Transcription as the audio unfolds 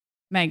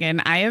Megan,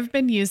 I have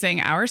been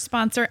using our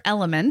sponsor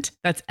Element,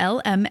 that's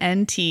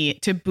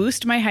LMNT, to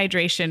boost my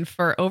hydration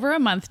for over a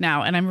month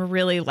now, and I'm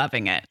really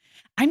loving it.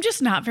 I'm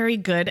just not very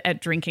good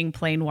at drinking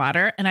plain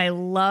water, and I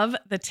love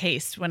the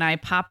taste when I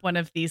pop one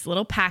of these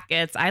little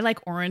packets. I like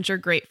orange or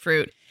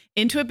grapefruit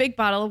into a big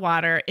bottle of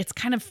water. It's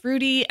kind of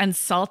fruity and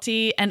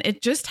salty, and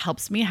it just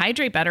helps me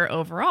hydrate better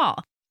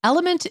overall.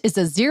 Element is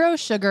a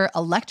zero-sugar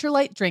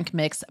electrolyte drink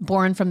mix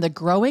born from the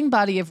growing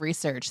body of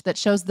research that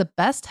shows the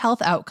best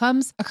health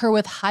outcomes occur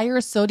with higher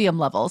sodium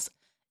levels.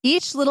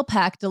 Each little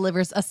pack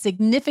delivers a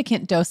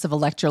significant dose of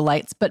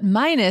electrolytes, but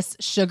minus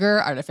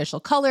sugar, artificial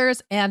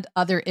colors, and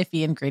other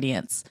iffy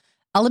ingredients.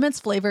 Element's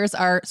flavors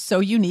are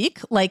so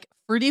unique, like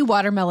fruity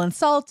watermelon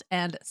salt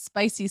and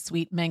spicy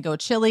sweet mango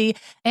chili.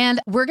 And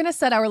we're going to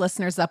set our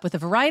listeners up with a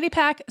variety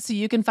pack so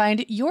you can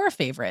find your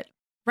favorite.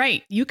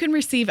 Right. You can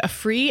receive a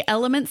free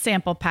Element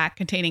sample pack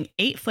containing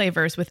 8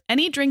 flavors with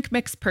any drink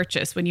mix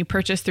purchase when you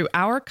purchase through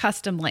our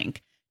custom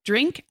link,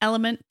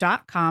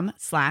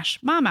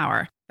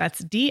 drinkelement.com/momhour.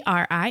 That's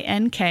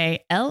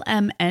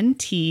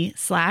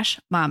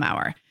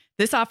DRINKLMNT/momhour.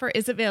 This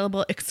is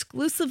available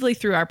exclusively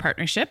through our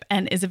partnership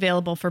and is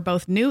available for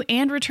both new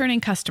and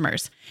returning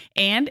customers.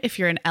 And if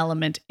you're an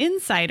Element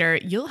insider,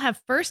 you'll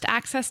have first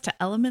access to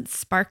Element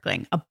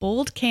Sparkling, a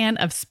bold can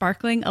of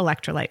sparkling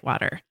electrolyte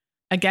water.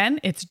 Again,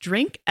 it's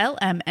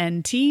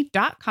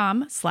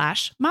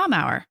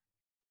drinklmnt.com/momhour.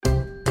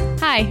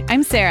 Hi,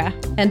 I'm Sarah.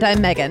 And I'm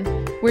Megan.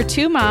 We're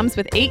 2 moms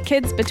with 8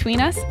 kids between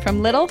us,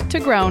 from little to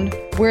grown.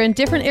 We're in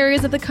different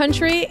areas of the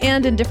country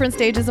and in different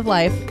stages of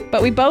life.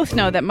 But we both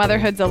know that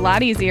motherhood's a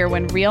lot easier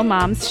when real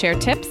moms share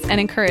tips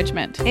and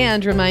encouragement.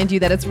 And remind you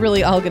that it's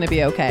really all going to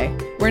be okay.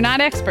 We're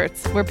not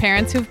experts. We're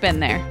parents who've been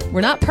there.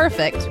 We're not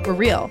perfect. We're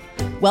real.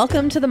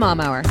 Welcome to the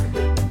Mom Hour.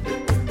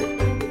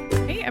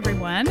 Hey,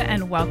 everyone,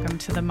 and welcome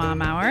to the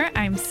Mom Hour.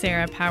 I'm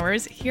Sarah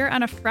Powers here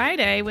on a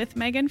Friday with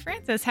Megan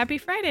Francis. Happy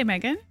Friday,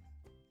 Megan.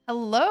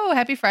 Hello.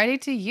 Happy Friday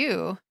to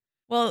you.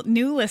 Well,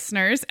 new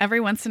listeners, every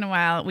once in a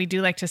while, we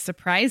do like to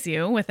surprise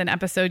you with an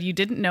episode you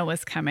didn't know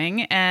was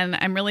coming. And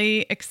I'm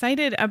really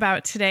excited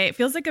about today. It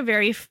feels like a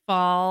very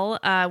fall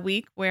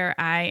week where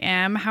I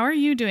am. How are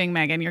you doing,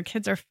 Megan? Your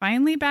kids are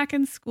finally back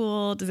in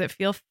school. Does it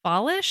feel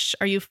fallish?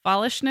 Are you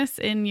fallishness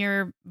in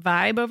your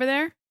vibe over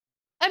there?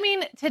 I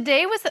mean,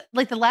 today was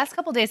like the last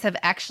couple of days have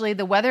actually,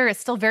 the weather is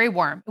still very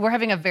warm. We're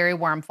having a very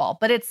warm fall,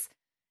 but it's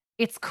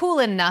cool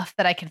enough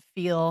that I can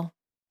feel,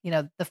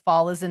 the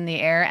fall is in the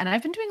air. And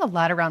I've been doing a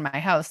lot around my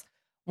house.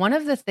 One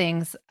of the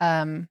things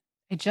I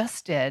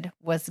just did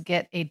was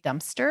get a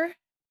dumpster.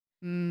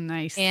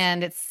 Nice.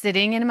 And it's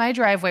sitting in my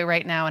driveway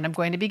right now, and I'm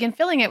going to begin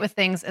filling it with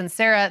things. And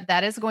Sarah,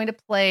 that is going to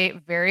play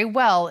very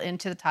well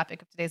into the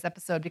topic of today's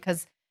episode,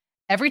 because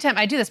every time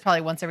I do this,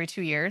 probably once every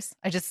 2 years,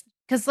 because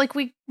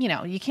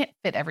you can't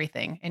fit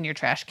everything in your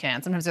trash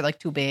can. Sometimes they're like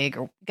too big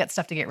or get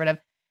stuff to get rid of.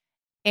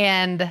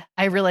 And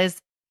I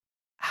realized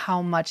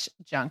how much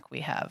junk we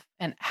have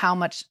and how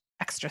much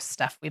extra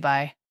stuff we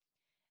buy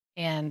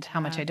and how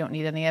much I don't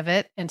need any of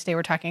it. And today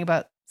we're talking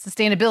about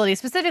sustainability,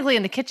 specifically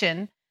in the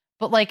kitchen,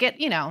 but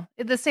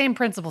the same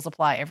principles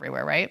apply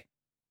everywhere, right?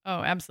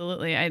 Oh,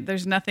 absolutely.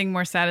 There's nothing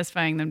more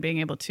satisfying than being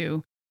able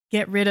to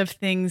get rid of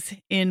things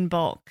in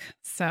bulk.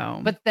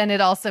 But then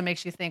it also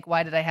makes you think,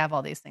 why did I have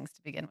all these things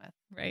to begin with?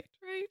 Right.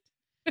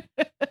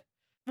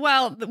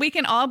 Well, we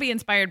can all be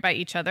inspired by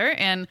each other.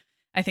 And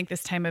I think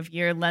this time of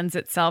year lends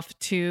itself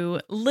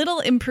to little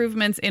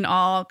improvements in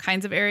all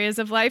kinds of areas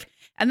of life.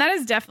 And that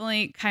is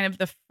definitely kind of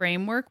the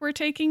framework we're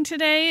taking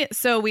today.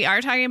 So we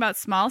are talking about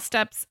small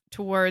steps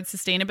towards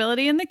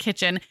sustainability in the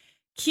kitchen.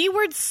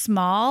 Keyword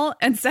small,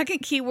 and second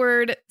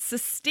keyword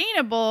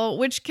sustainable,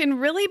 which can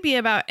really be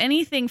about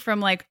anything from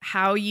like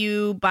how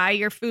you buy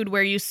your food,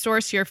 where you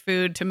source your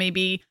food, to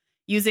maybe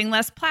using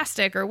less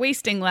plastic or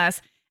wasting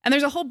less. And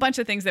there's a whole bunch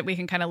of things that we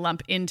can kind of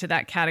lump into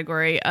that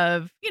category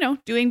of,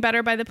 doing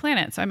better by the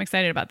planet. So I'm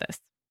excited about this.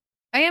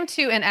 I am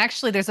too. And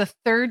actually, there's a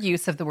third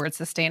use of the word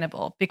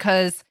sustainable,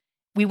 because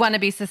we want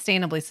to be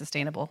sustainably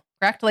sustainable,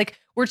 correct? Like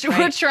we're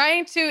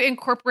trying to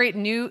incorporate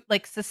new,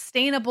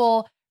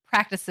 sustainable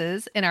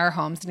practices in our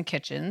homes and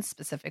kitchens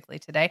specifically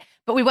today,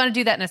 but we want to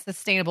do that in a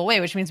sustainable way,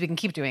 which means we can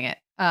keep doing it.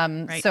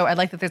 So I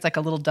like that there's like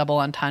a little double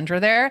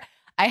entendre there.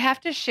 I have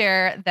to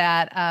share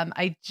that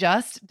I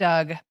just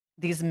dug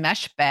these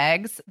mesh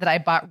bags that I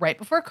bought right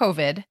before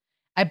COVID.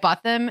 I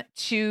bought them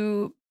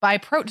to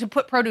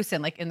put produce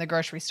in, like in the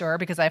grocery store,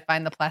 because I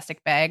find the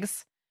plastic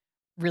bags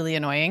really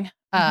annoying.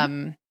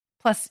 Mm-hmm.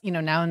 Plus,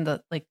 now in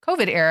the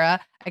COVID era,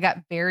 I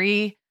got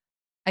very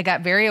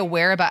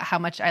aware about how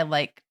much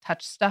I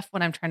touch stuff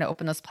when I'm trying to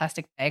open those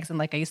plastic bags. And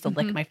I used to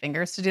lick my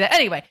fingers to do that.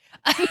 Anyway,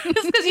 just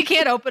because you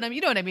can't open them, you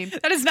know what I mean?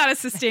 That is not a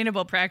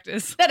sustainable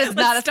practice. That is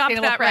not a stop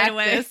sustainable that practice.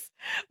 Right away.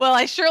 Well,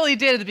 I surely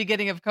did at the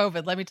beginning of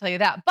COVID, let me tell you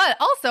that. But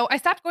also, I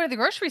stopped going to the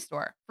grocery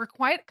store for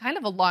quite kind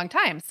of a long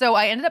time. So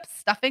I ended up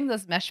stuffing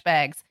those mesh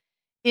bags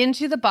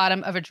into the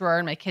bottom of a drawer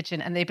in my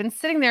kitchen. And they've been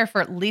sitting there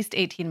for at least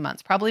 18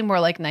 months, probably more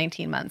like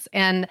 19 months.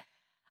 And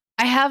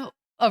I have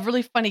a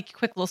really funny,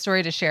 quick little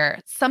story to share.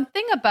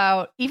 Something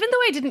about, even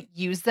though I didn't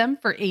use them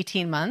for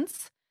 18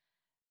 months,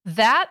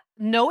 that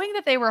knowing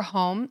that they were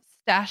home,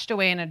 stashed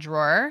away in a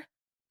drawer,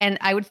 and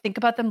I would think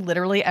about them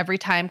literally every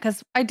time,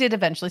 because I did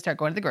eventually start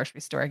going to the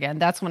grocery store again.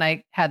 That's when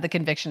I had the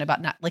conviction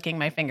about not licking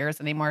my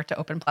fingers anymore to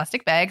open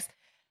plastic bags.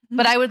 Mm-hmm.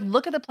 But I would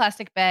look at the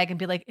plastic bag and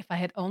be like, if I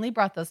had only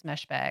brought those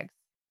mesh bags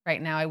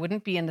right now, I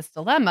wouldn't be in this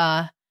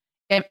dilemma.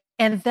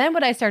 And then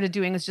what I started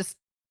doing is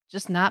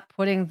just not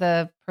putting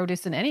the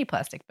produce in any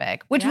plastic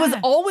bag, which was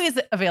always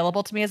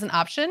available to me as an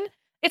option.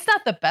 It's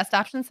not the best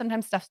option.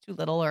 Sometimes stuff's too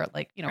little or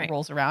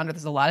rolls around or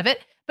there's a lot of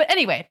it. But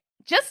anyway,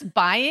 just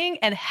buying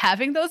and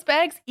having those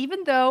bags,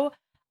 even though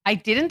I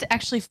didn't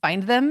actually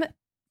find them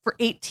for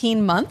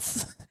 18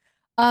 months,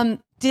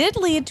 did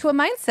lead to a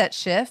mindset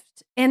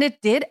shift. And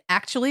it did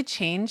actually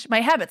change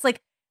my habits.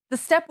 Like the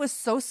step was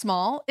so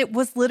small. It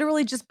was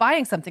literally just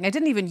buying something. I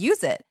didn't even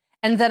use it.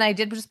 And then I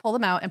did just pull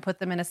them out and put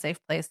them in a safe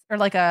place, or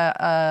like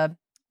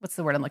what's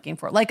the word I'm looking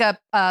for? Like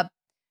a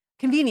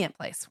convenient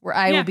place where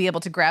I will be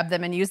able to grab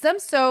them and use them.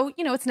 So,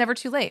 it's never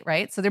too late,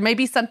 right? So there may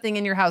be something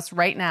in your house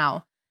right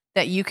now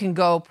that you can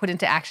go put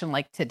into action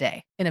like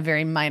today in a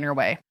very minor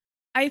way.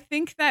 I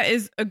think that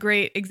is a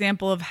great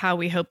example of how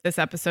we hope this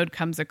episode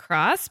comes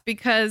across,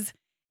 because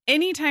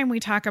anytime we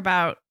talk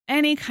about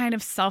any kind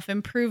of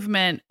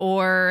self-improvement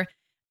or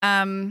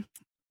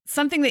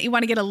something that you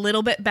want to get a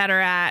little bit better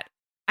at,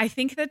 I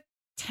think that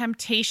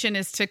temptation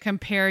is to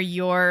compare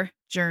your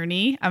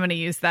journey. I'm going to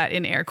use that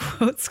in air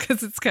quotes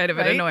because it's kind of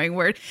an annoying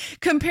word.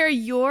 Compare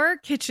your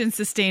kitchen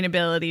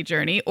sustainability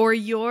journey or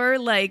your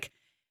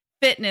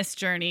fitness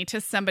journey to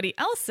somebody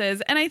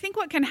else's. And I think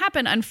what can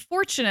happen,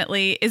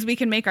 unfortunately, is we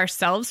can make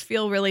ourselves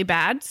feel really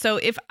bad. So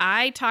if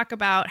I talk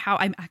about how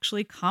I'm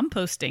actually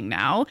composting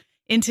now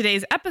in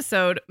today's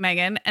episode,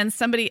 Megan, and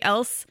somebody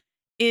else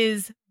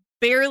is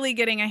barely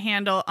getting a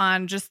handle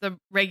on just the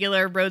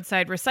regular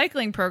roadside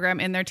recycling program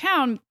in their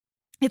town,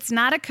 it's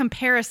not a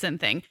comparison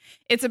thing.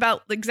 It's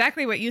about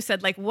exactly what you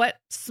said, like what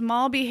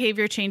small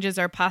behavior changes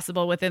are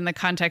possible within the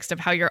context of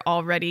how you're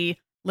already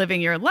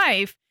living your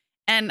life.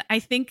 And I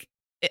think,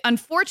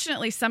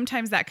 unfortunately,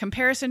 sometimes that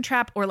comparison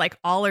trap or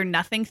all or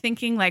nothing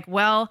thinking,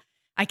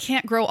 I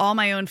can't grow all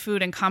my own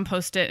food and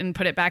compost it and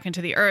put it back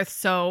into the earth.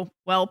 So,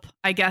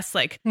 I guess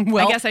I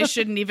guess I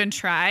shouldn't even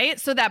try.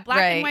 So that black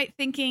and white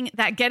thinking,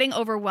 that getting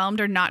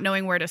overwhelmed or not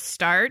knowing where to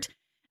start,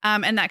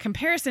 and that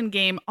comparison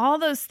game, all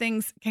those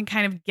things can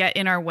kind of get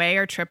in our way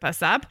or trip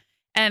us up.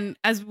 And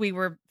as we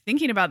were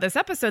thinking about this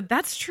episode,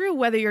 that's true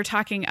whether you're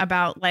talking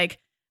about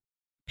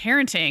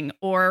parenting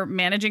or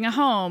managing a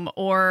home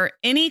or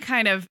any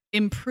kind of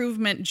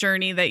improvement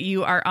journey that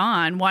you are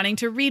on, wanting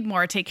to read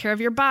more, take care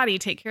of your body,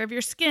 take care of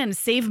your skin,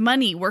 save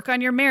money, work on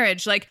your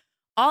marriage.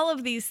 All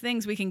of these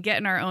things we can get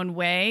in our own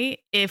way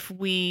if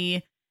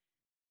we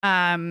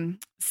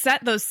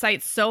set those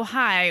sights so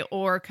high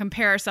or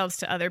compare ourselves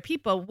to other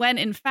people, when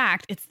in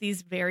fact it's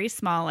these very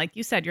small, like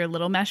you said, your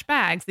little mesh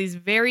bags, these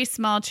very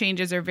small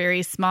changes or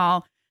very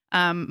small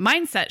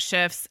mindset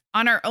shifts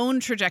on our own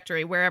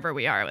trajectory, wherever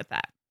we are with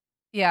that.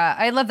 Yeah,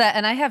 I love that.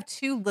 And I have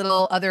two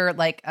little other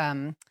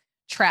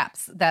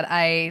traps that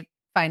I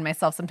find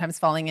myself sometimes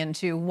falling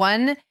into.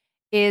 One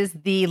is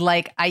the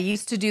I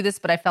used to do this,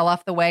 but I fell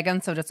off the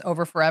wagon, so it's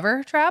over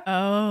forever trap.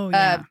 Oh,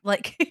 yeah.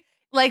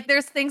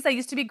 There's things I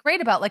used to be great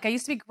about. I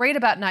used to be great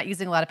about not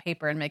using a lot of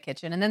paper in my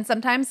kitchen. And then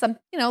sometimes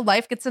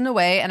life gets in the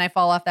way and I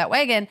fall off that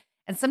wagon.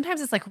 And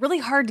sometimes it's really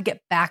hard to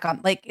get back on.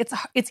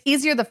 It's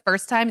easier the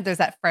first time. There's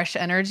that fresh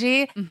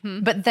energy. Mm-hmm.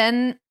 But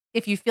then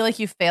if you feel like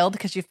you failed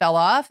because you fell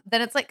off,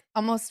 then it's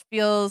almost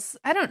feels,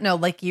 I don't know,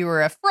 like you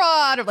were a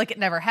fraud or it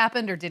never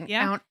happened or didn't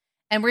count.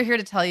 And we're here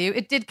to tell you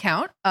it did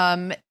count.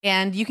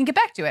 And you can get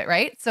back to it,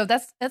 right? So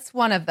that's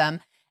one of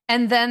them.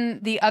 And then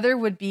the other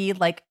would be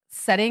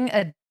setting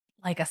a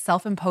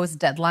self-imposed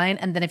deadline.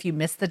 And then if you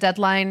miss the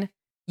deadline,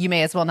 you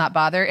may as well not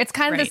bother. It's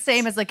kind of the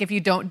same as if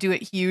you don't do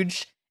it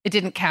huge, it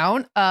didn't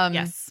count.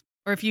 Yes.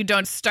 Or if you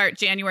don't start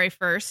January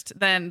 1st,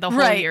 then the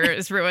whole year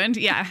is ruined.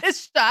 Yeah.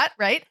 It's shot,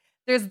 right?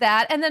 There's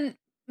that. And then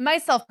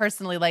myself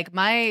personally,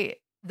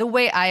 the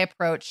way I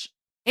approach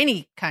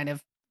any kind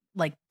of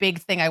big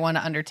thing I want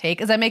to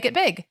undertake is I make it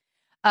big.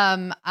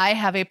 I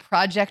have a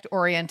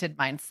project-oriented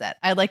mindset.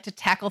 I like to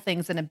tackle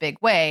things in a big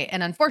way.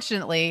 And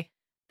unfortunately,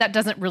 that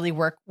doesn't really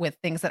work with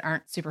things that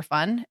aren't super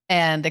fun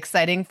and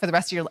exciting for the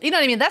rest of your life. You know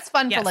what I mean? That's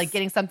fun for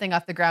getting something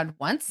off the ground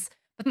once,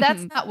 but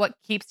that's not what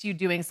keeps you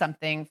doing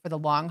something for the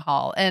long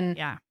haul. And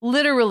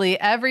literally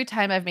every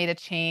time I've made a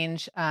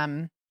change,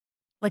 a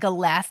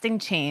lasting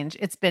change,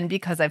 it's been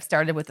because I've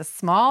started with a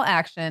small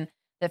action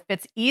that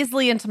fits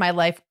easily into my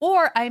life,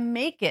 or I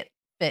make it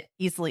fit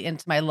easily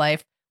into my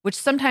life, which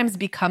sometimes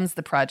becomes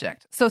the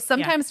project. So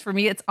sometimes for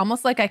me, it's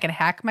almost like I can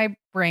hack my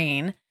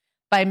brain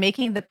by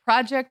making the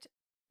project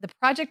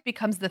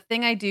becomes the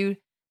thing I do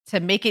to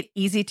make it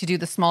easy to do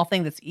the small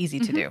thing that's easy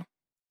to do.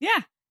 Yeah.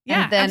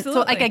 Yeah. And then,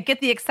 absolutely. So I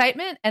get the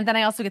excitement and then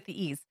I also get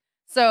the ease.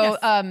 So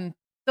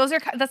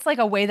that's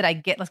a way that I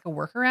get a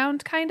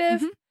workaround kind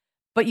of,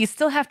 but you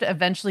still have to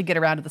eventually get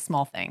around to the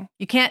small thing.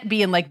 You can't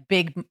be in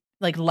big,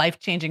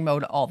 life-changing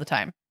mode all the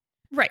time.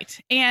 Right.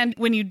 And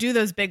when you do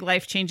those big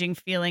life-changing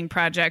feeling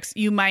projects,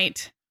 you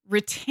might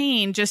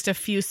retain just a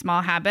few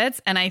small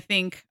habits. And I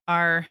think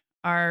our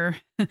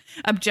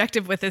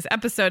objective with this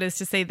episode is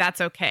to say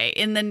that's okay.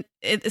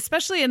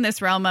 Especially in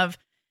this realm of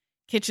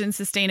kitchen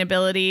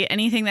sustainability,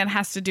 anything that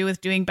has to do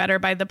with doing better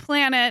by the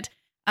planet.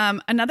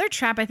 Another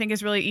trap I think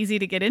is really easy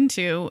to get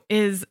into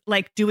is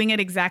like doing it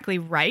exactly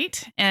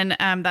right. And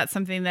that's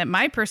something that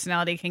my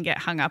personality can get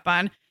hung up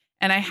on.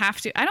 And I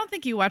don't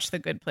think you watch The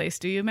Good Place,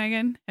 do you,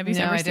 Megan? Have you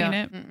ever seen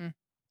it? Mm-mm.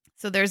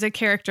 So there's a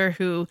character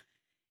who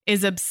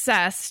is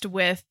obsessed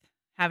with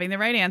having the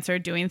right answer,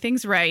 doing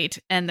things right.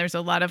 And there's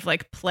a lot of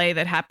like play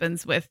that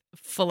happens with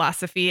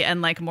philosophy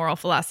and like moral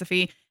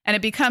philosophy. And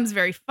it becomes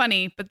very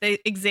funny. But the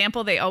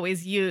example they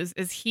always use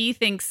is he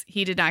thinks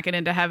he did not get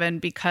into heaven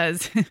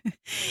because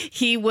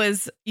he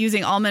was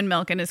using almond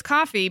milk in his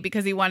coffee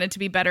because he wanted to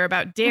be better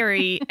about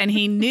dairy. And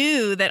he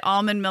knew that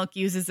almond milk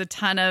uses a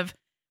ton of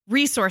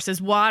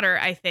resources, water,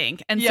 I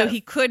think. And so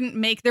he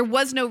there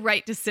was no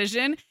right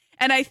decision.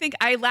 And I think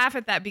I laugh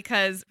at that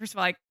because, first of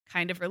all, I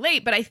kind of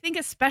relate, but I think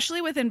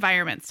especially with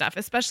environment stuff,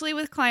 especially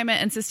with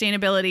climate and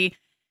sustainability,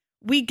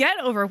 we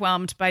get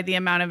overwhelmed by the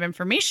amount of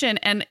information.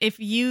 And if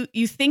you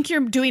think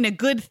you're doing a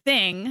good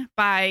thing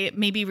by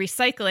maybe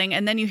recycling,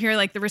 and then you hear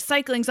like the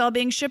recycling's all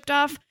being shipped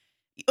off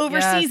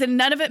overseas and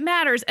none of it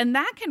matters, and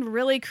that can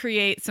really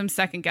create some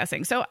second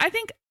guessing. So I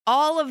think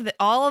all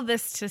of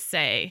this to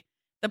say,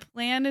 the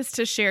plan is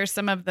to share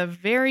some of the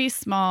very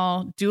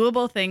small,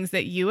 doable things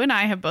that you and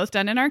I have both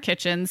done in our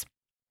kitchens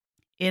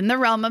in the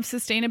realm of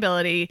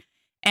sustainability.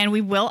 And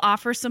we will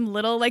offer some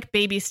little like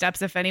baby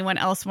steps if anyone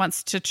else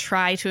wants to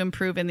try to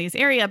improve in these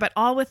areas, but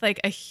all with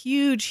like a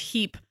huge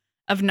heap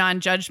of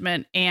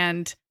non-judgment.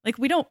 And like,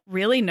 we don't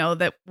really know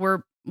that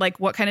we're like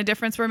what kind of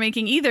difference we're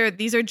making either.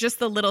 These are just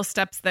the little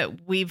steps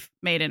that we've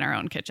made in our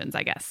own kitchens,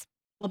 I guess.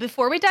 Well,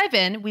 before we dive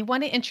in, we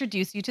want to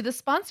introduce you to the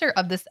sponsor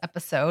of this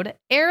episode,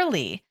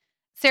 Airly.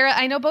 Sarah,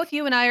 I know both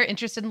you and I are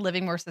interested in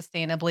living more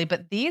sustainably,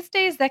 but these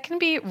days that can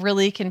be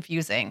really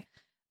confusing.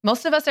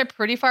 Most of us are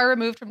pretty far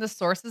removed from the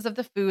sources of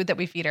the food that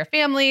we feed our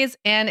families,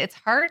 and it's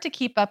hard to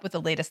keep up with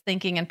the latest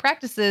thinking and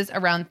practices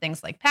around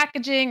things like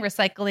packaging,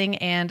 recycling,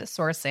 and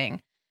sourcing.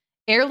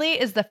 Airly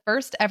is the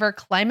first ever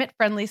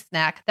climate-friendly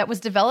snack that was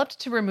developed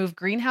to remove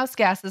greenhouse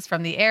gases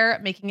from the air,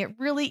 making it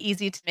really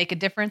easy to make a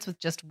difference with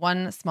just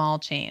one small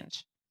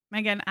change.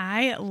 Megan,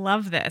 I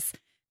love this.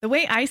 The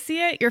way I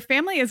see it, your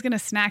family is going to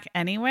snack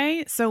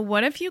anyway. So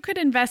what if you could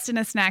invest in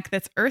a snack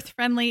that's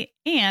earth-friendly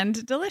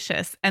and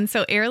delicious? And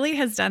so Airly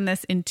has done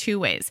this in two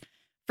ways.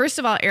 First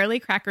of all, Airly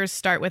crackers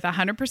start with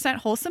 100%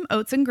 wholesome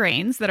oats and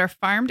grains that are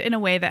farmed in a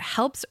way that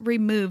helps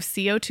remove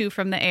CO2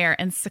 from the air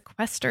and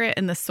sequester it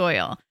in the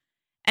soil.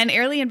 And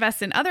Airly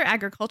invests in other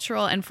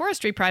agricultural and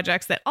forestry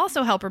projects that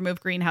also help remove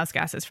greenhouse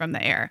gases from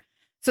the air.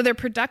 So their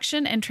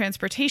production and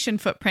transportation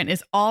footprint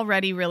is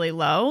already really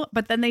low,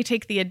 but then they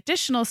take the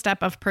additional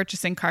step of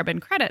purchasing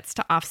carbon credits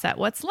to offset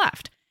what's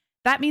left.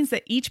 That means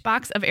that each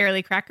box of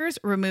Airly crackers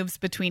removes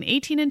between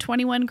 18 and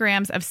 21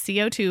 grams of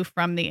CO2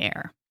 from the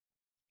air.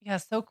 Yeah,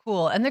 so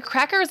cool. And the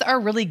crackers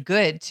are really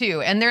good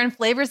too. And they're in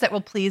flavors that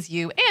will please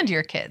you and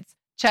your kids.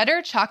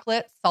 Cheddar,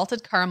 chocolate,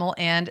 salted caramel,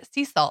 and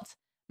sea salt.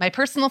 My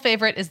personal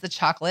favorite is the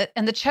chocolate,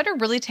 and the cheddar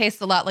really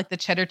tastes a lot like the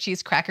cheddar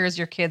cheese crackers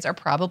your kids are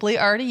probably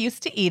already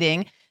used to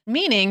eating,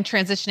 meaning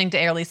transitioning to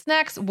Airly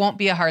snacks won't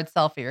be a hard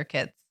sell for your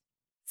kids.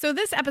 So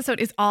this episode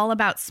is all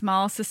about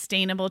small,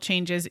 sustainable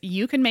changes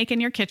you can make in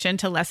your kitchen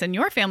to lessen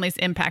your family's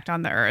impact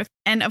on the earth.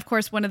 And of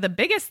course, one of the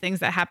biggest things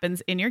that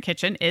happens in your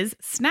kitchen is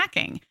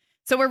snacking.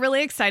 So we're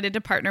really excited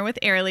to partner with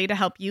Airly to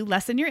help you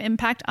lessen your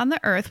impact on the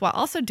earth while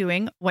also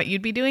doing what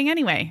you'd be doing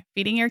anyway,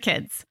 feeding your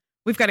kids.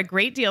 We've got a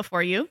great deal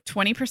for you,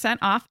 20%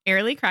 off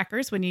Airly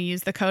crackers when you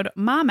use the code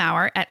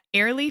MOMHOUR at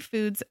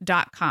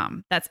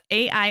airlyfoods.com. That's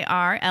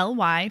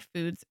AIRLY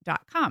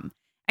foods.com.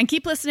 And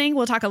keep listening.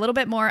 We'll talk a little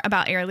bit more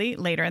about Airly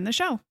later in the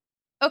show.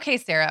 Okay,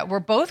 Sarah, we're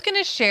both going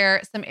to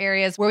share some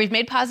areas where we've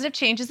made positive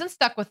changes and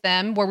stuck with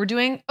them, where we're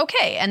doing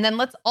okay. And then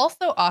let's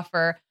also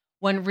offer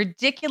one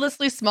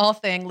ridiculously small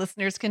thing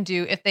listeners can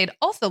do if they'd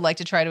also like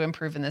to try to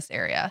improve in this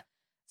area.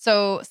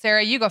 So,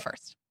 Sarah, you go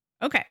first.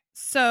 Okay.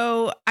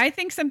 So I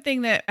think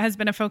something that has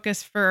been a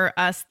focus for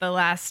us the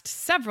last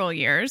several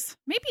years,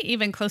 maybe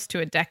even close to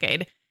a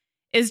decade,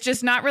 is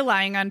just not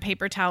relying on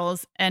paper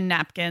towels and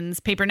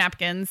paper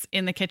napkins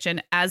in the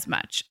kitchen as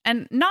much.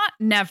 And not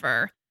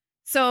never.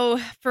 So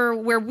for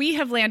where we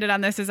have landed on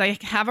this is I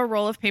have a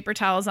roll of paper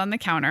towels on the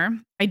counter.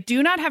 I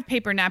do not have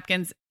paper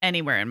napkins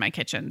anywhere in my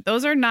kitchen.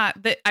 Those are not,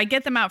 I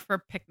get them out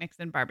for picnics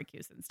and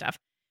barbecues and stuff.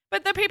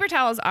 But the paper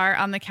towels are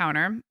on the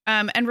counter.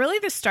 And really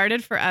this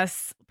started for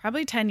us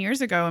probably 10 years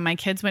ago when my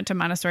kids went to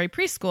Montessori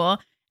preschool.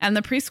 And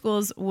the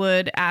preschools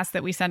would ask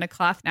that we send a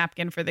cloth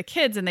napkin for the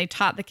kids. And they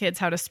taught the kids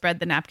how to spread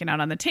the napkin out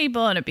on the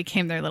table. And it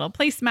became their little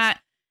placemat.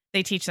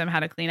 They teach them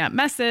how to clean up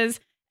messes.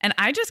 And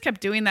I just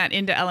kept doing that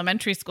into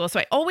elementary school. So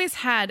I always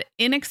had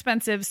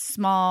inexpensive,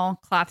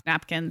 small cloth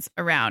napkins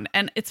around.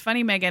 And it's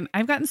funny, Megan,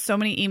 I've gotten so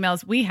many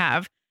emails we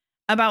have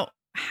about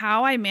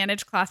how I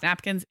manage cloth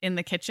napkins in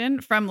the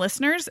kitchen from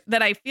listeners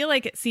that I feel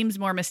like it seems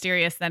more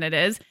mysterious than it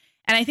is.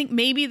 And I think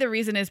maybe the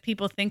reason is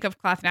people think of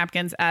cloth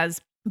napkins as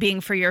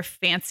being for your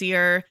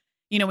fancier,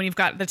 when you've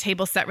got the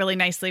table set really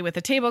nicely with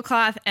a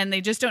tablecloth, and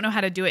they just don't know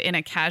how to do it in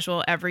a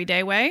casual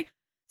everyday way.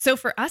 So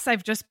for us,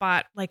 I've just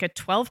bought like a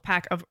 12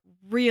 pack of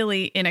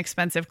really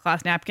inexpensive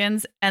cloth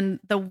napkins. And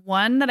the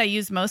one that I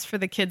use most for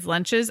the kids'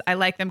 lunches, I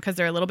like them because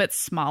they're a little bit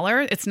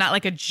smaller. It's not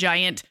like a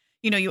giant,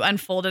 you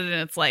unfold it and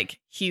it's like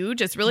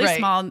huge. It's really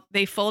small.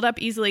 They fold up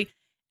easily.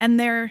 And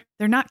they're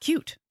not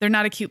cute. They're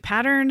not a cute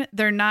pattern.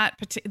 They're not,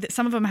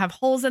 some of them have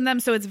holes in them.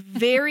 So it's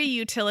very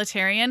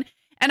utilitarian.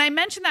 And I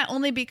mention that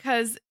only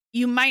because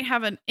you might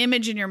have an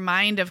image in your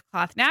mind of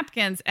cloth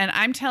napkins. And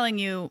I'm telling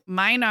you,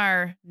 mine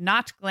are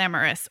not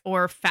glamorous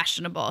or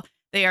fashionable.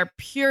 They are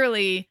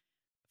purely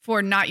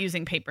for not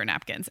using paper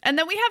napkins. And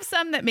then we have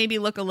some that maybe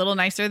look a little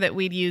nicer that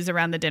we'd use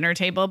around the dinner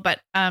table. But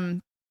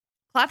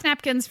cloth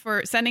napkins,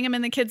 for sending them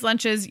in the kids'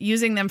 lunches,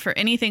 using them for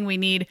anything we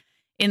need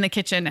in the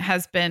kitchen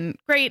has been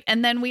great.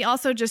 And then we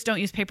also just don't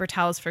use paper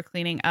towels for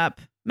cleaning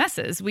up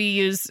messes. We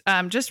use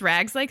just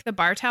rags like the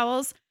bar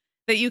towels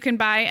that you can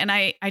buy. And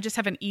I just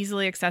have an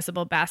easily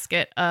accessible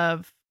basket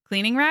of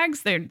cleaning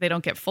rags. They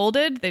don't get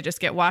folded. They just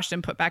get washed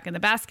and put back in the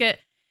basket.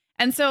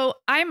 And so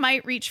I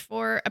might reach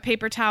for a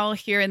paper towel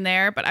here and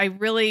there, but I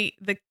really,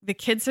 the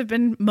kids have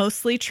been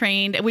mostly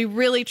trained, and we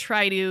really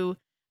try to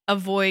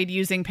avoid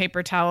using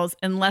paper towels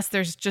unless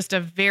there's just a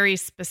very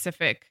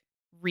specific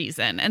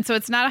reason. And so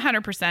it's not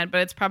 100%,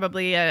 but it's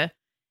probably a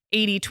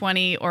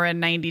 80-20 or a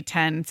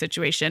 90-10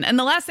 situation. And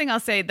the last thing I'll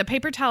say, the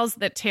paper towels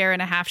that tear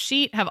in a half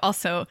sheet have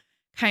also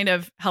kind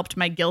of helped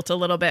my guilt a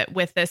little bit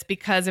with this,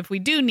 because if we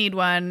do need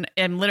one,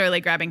 I'm literally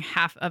grabbing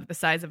half of the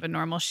size of a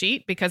normal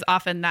sheet, because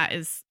often that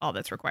is all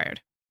that's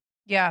required.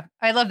 Yeah,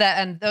 I love that.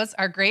 And those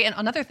are great. And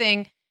another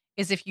thing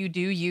is, if you do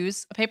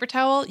use a paper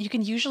towel, you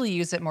can usually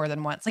use it more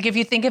than once. Like if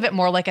you think of it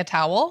more like a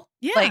towel,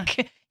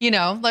 like,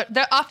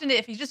 often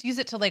if you just use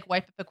it to like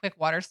wipe up a quick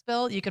water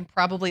spill, you can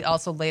probably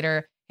also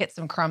later hit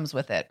some crumbs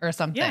with it or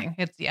something.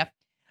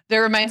 That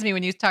reminds me,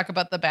 when you talk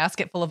about the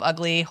basket full of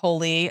ugly,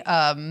 holy,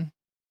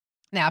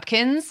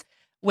 napkins,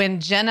 when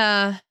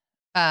Jenna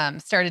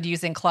started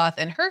using cloth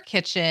in her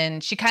kitchen,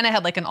 she kind of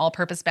had like an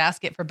all-purpose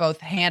basket for both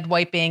hand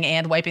wiping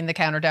and wiping the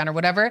counter down or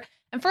whatever.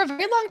 And for a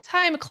very long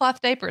time,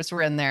 cloth diapers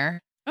were in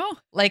there. Oh,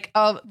 like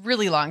a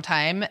really long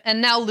time.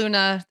 And now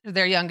Luna,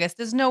 their youngest,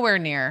 is nowhere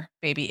near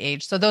baby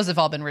age. So those have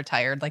all been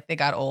retired. Like they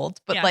got old,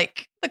 but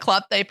like the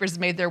cloth diapers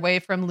made their way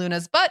from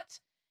Luna's butt.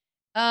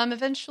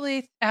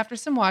 Eventually, after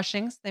some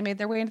washings, they made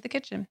their way into the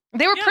kitchen.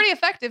 They were pretty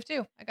effective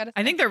too.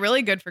 I think they're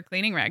really good for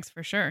cleaning rags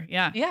for sure.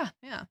 Yeah.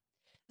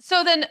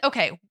 So then,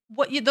 okay,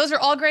 those are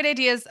all great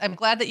ideas. I'm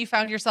glad that you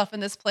found yourself in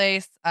this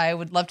place. I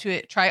would love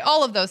to try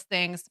all of those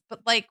things,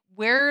 but like,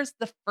 where's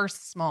the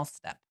first small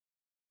step?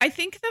 I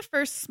think the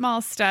first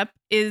small step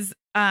is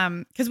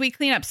because we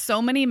clean up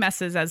so many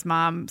messes as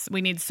moms.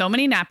 We need so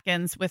many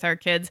napkins with our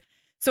kids.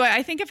 So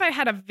I think if I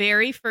had a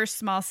very first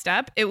small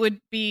step, it would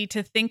be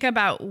to think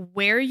about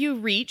where you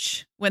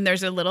reach when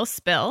there's a little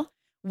spill,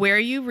 where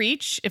you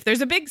reach if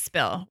there's a big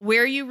spill,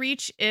 where you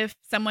reach if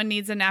someone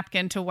needs a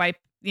napkin to wipe,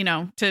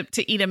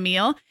 to eat a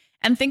meal.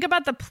 And think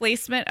about the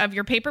placement of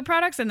your paper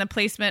products and the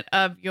placement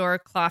of your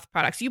cloth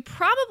products. You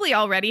probably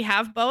already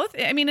have both.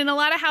 I mean, in a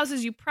lot of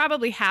houses, you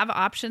probably have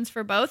options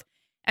for both.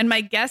 And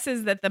my guess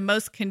is that the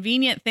most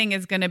convenient thing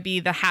is going to be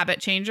the habit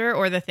changer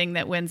or the thing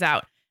that wins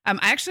out. I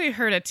actually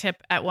heard a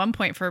tip at one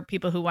point for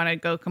people who want to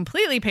go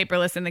completely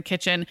paperless in the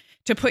kitchen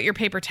to put your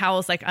paper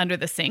towels like under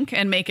the sink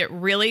and make it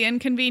really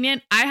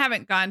inconvenient. I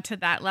haven't gone to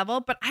that level,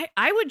 but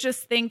I would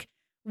just think,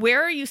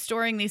 where are you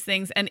storing these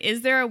things? And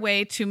is there a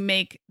way to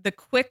make the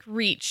quick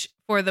reach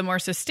for the more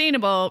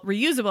sustainable,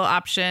 reusable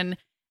option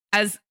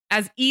as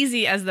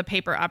easy as the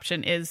paper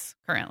option is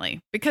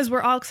currently? Because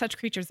we're all such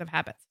creatures of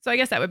habits. So I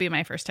guess that would be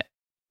my first tip.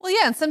 Well,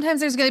 yeah. And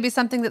sometimes there's going to be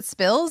something that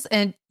spills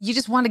and you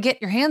just want to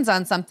get your hands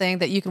on something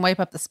that you can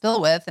wipe up the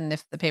spill with. And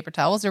if the paper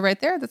towels are right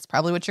there, that's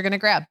probably what you're going to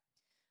grab.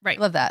 Right.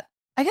 Love that.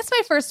 I guess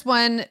my first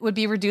one would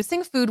be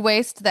reducing food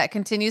waste. That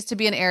continues to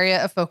be an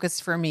area of focus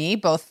for me,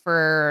 both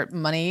for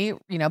money,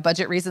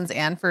 budget reasons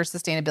and for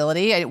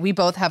sustainability. We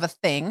both have a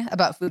thing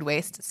about food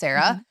waste,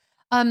 Sarah.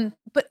 Mm-hmm.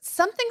 But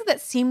something that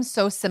seems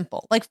so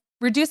simple, like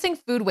reducing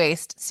food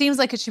waste, seems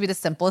like it should be the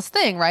simplest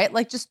thing, right?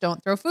 Like just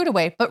don't throw food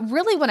away. But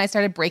really, when I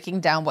started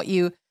breaking down what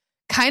you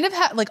kind of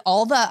have, like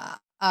all the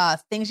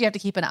things you have to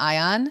keep an eye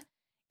on,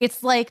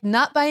 it's like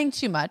not buying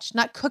too much,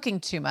 not cooking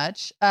too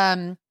much,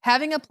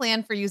 having a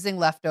plan for using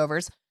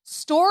leftovers,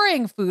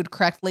 storing food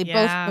correctly,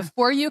 both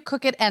before you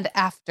cook it and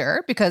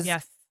after, because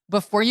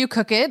before you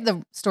cook it,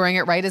 the storing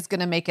it right is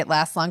going to make it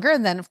last longer.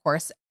 And then, of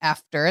course,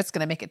 after, it's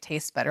going to make it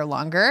taste better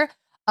longer.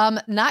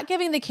 Not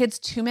giving the kids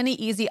too many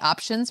easy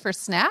options for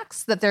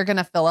snacks that they're going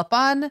to fill up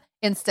on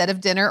instead of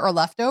dinner or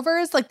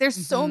leftovers. Like there's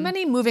so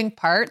many moving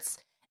parts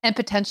and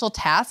potential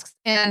tasks.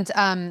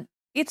 And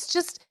it's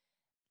just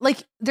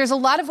like, there's a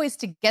lot of ways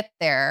to get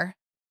there.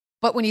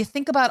 But when you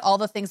think about all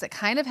the things that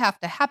kind of have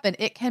to happen,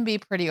 it can be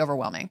pretty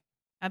overwhelming.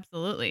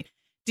 Absolutely.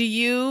 Do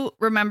you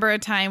remember a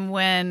time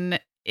when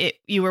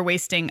you were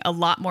wasting a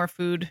lot more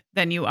food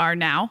than you are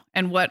now?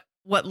 And what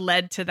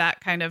led to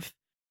that kind of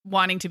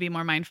wanting to be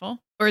more mindful?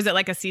 Or is it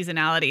like a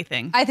seasonality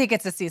thing? I think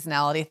it's a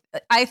seasonality.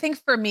 I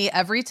think for me,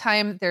 every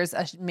time there's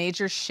a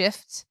major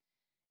shift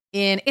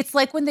it's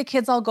like when the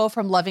kids all go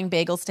from loving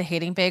bagels to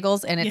hating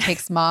bagels, and it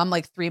takes mom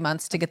like 3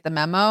 months to get the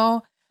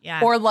memo.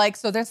 Yeah. Or like,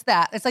 so there's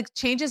that. It's like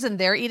changes in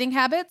their eating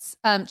habits,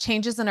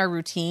 changes in our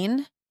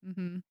routine.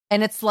 Mm-hmm.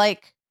 And it's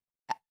like,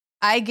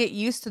 I get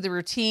used to the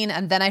routine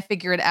and then I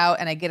figure it out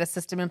and I get a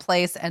system in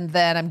place and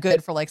then I'm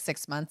good for like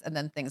 6 months and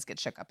then things get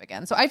shook up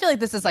again. So I feel like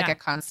this is like a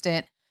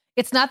constant.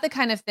 It's not the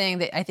kind of thing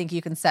that I think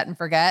you can set and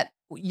forget.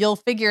 You'll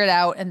figure it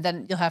out and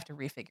then you'll have to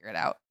refigure it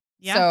out.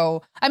 Yeah.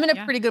 So I'm in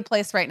a pretty good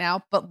place right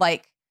now, but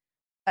like,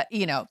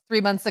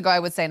 3 months ago, I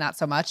would say not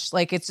so much.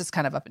 Like it's just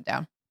kind of up and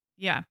down.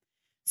 Yeah.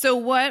 So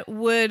what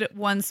would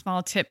one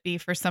small tip be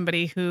for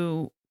somebody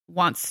who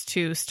wants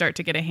to start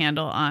to get a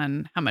handle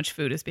on how much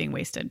food is being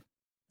wasted?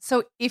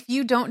 So if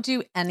you don't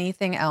do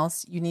anything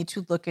else, you need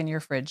to look in your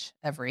fridge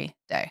every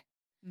day.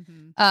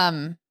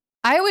 Mm-hmm.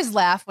 I always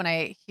laugh when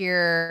I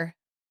hear,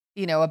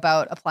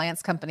 about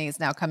appliance companies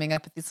now coming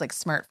up with these like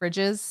smart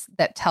fridges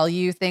that tell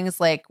you things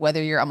like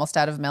whether you're almost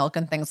out of milk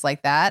and things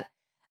like that.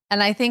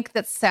 And I think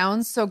that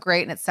sounds so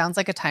great and it sounds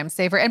like a time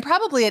saver. And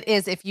probably it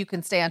is if you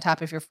can stay on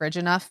top of your fridge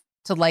enough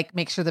to like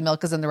make sure the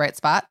milk is in the right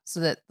spot so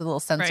that the little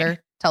sensor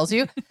tells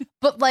you.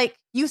 But like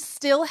you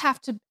still have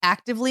to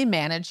actively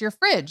manage your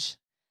fridge.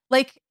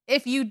 Like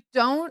if you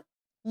don't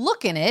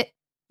look in it,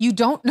 you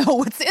don't know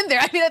what's in there.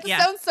 I mean, it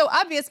sounds so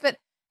obvious, but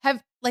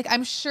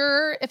I'm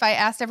sure if I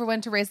asked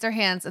everyone to raise their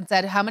hands and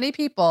said, how many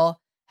people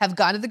have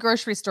gone to the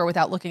grocery store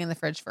without looking in the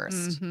fridge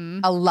first? Mm-hmm.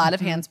 A lot of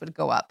hands would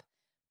go up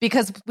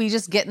because we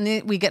just get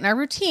in our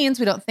routines.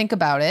 We don't think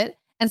about it.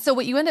 And so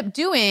what you end up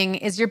doing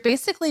is you're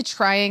basically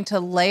trying to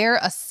layer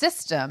a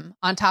system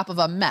on top of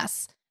a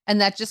mess. And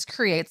that just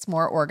creates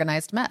more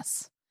organized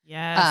mess.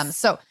 Yes.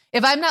 So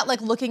if I'm not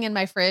like looking in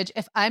my fridge,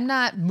 if I'm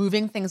not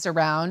moving things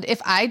around,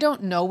 if I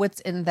don't know what's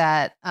in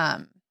that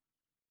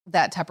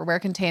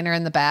Tupperware container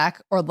in the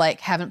back, or like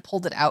haven't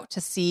pulled it out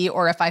to see,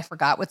 or if I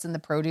forgot what's in the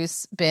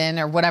produce bin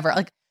or whatever,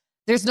 like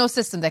there's no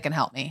system that can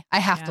help me. I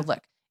have to look.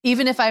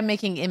 Even if I'm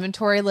making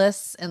inventory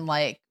lists and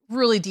like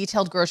really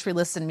detailed grocery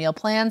lists and meal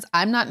plans,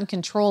 I'm not in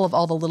control of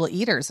all the little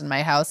eaters in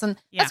my house. And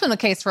that's been the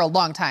case for a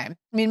long time.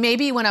 I mean,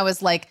 maybe when I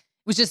was like,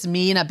 it was just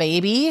me and a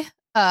baby,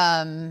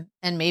 and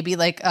maybe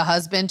like a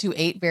husband who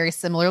ate very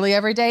similarly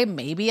every day,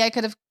 maybe I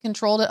could have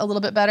controlled it a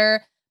little bit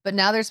better. But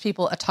now there's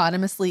people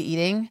autonomously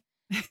eating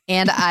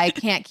and I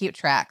can't keep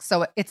track.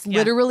 So it's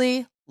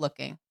literally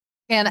looking.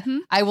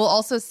 And I will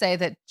also say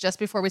that just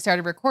before we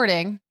started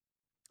recording,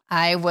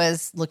 I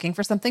was looking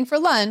for something for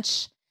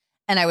lunch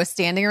and I was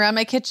standing around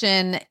my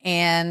kitchen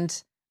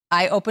and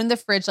I opened the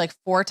fridge like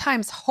 4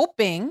 times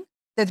hoping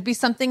there'd be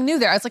something new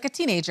there. I was like a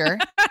teenager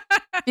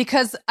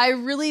because I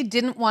really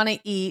didn't want to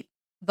eat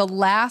the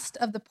last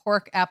of the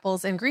pork,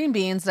 apples, and green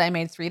beans that I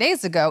made 3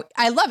 days ago.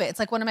 I love it. It's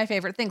like one of my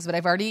favorite things, but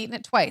I've already eaten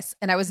it twice.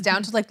 And I was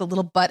down to like the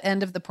little butt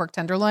end of the pork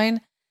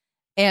tenderloin.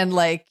 And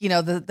like,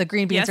 the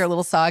green beans are a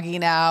little soggy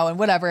now and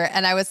whatever.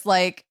 And I was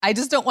like, I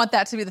just don't want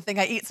that to be the thing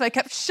I eat. So I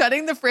kept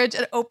shutting the fridge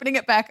and opening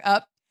it back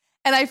up.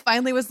 And I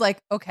finally was like,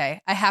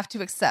 okay, I have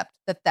to accept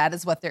that that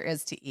is what there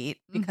is to eat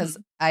because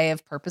I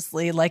have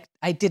purposely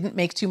I didn't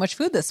make too much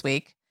food this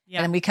week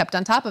and we kept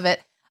on top of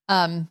it.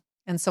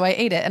 And so I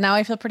ate it and now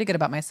I feel pretty good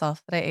about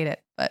myself that I ate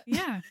it, but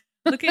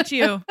look at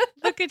you.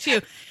 Look at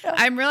you. Yeah.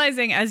 I'm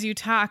realizing as you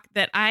talk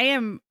that I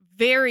am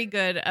very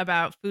good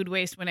about food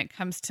waste when it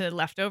comes to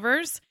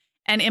leftovers.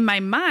 And in my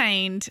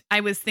mind,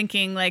 I was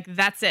thinking like,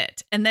 that's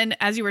it. And then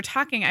as you were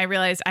talking, I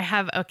realized I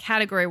have a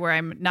category where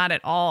I'm not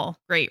at all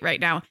great right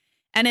now.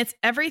 And it's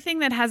everything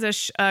that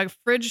has a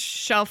fridge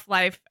shelf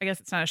life. I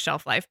guess it's not a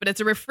shelf life, but it's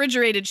a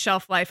refrigerated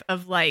shelf life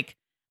of like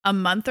a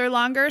month or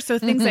longer. So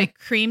things like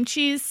cream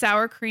cheese,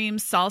 sour cream,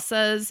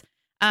 salsas,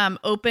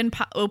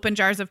 open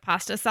jars of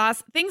pasta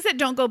sauce, things that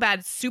don't go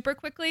bad super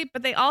quickly,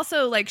 but they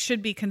also like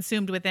should be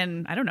consumed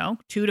within, I don't know,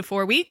 2 to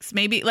 4 weeks,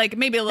 maybe a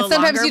little longer.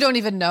 Sometimes you don't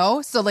even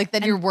know. So like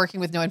then you're working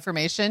with no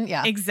information.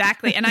 Yeah,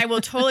 exactly. And I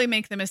will totally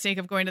make the mistake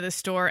of going to the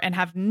store and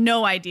have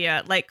no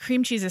idea, like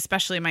cream cheese,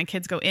 especially my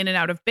kids go in and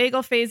out of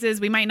bagel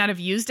phases. We might not have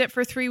used it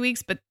for 3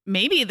 weeks, but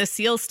maybe the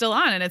seal's still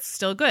on and it's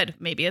still good.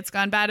 Maybe it's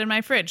gone bad in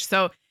my fridge.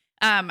 So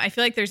I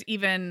feel like there's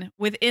even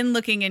within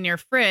looking in your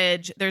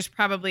fridge, there's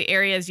probably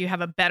areas you have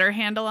a better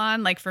handle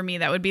on. Like for me,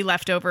 that would be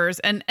leftovers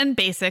and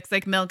basics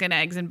like milk and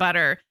eggs and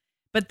butter.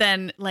 But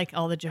then like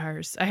all the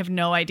jars, I have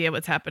no idea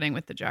what's happening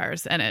with the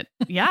jars. And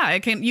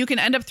you can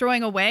end up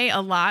throwing away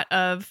a lot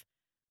of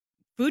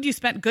food you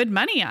spent good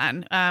money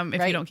on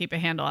if you don't keep a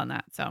handle on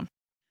that. So,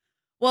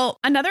 well,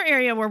 another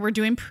area where we're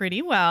doing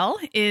pretty well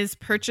is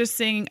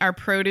purchasing our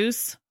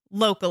produce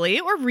locally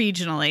or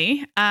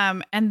regionally.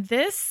 And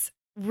this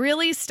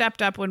really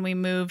stepped up when we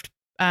moved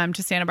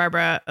to Santa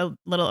Barbara a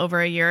little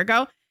over a year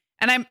ago.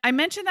 And I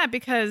mentioned that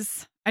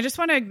because I just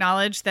want to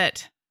acknowledge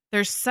that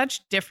there's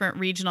such different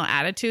regional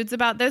attitudes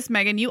about this.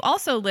 Megan, you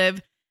also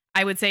live,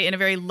 I would say, in a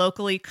very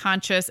locally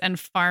conscious and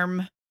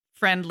farm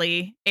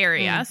friendly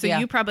area. So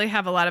you probably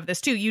have a lot of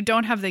this too. You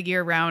don't have the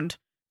year round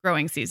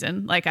growing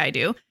season like I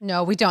do.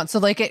 No, we don't. So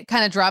like it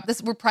kind of dropped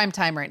we're prime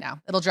time right now.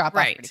 It'll drop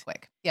off pretty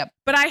quick. Yep.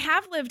 But I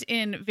have lived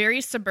in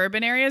very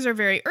suburban areas or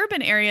very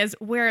urban areas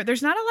where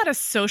there's not a lot of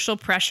social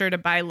pressure to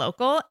buy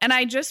local. And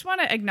I just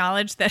want to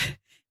acknowledge that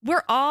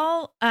we're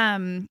all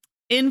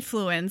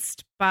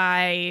influenced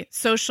by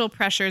social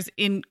pressures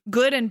in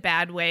good and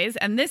bad ways.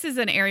 And this is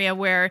an area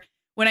where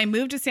when I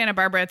moved to Santa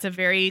Barbara, it's a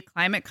very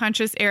climate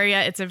conscious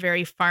area. It's a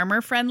very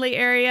farmer friendly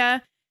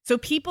area. So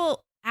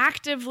people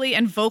actively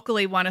and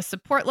vocally want to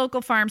support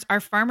local farms. Our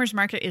farmers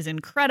market is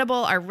incredible.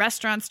 Our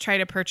restaurants try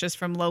to purchase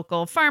from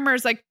local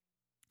farmers. Like,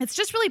 it's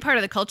just really part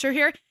of the culture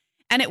here.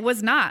 And it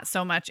was not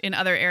so much in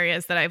other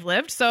areas that I've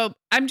lived. So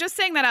I'm just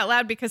saying that out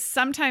loud because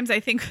sometimes I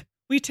think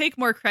we take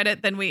more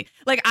credit than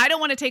I don't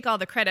want to take all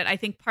the credit. I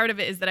think part of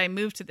it is that I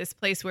moved to this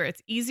place where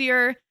it's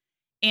easier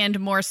and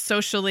more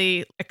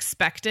socially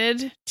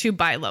expected to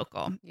buy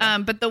local. Yeah.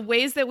 But the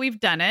ways that we've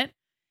done it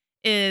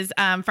is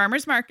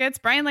farmers markets.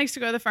 Brian likes to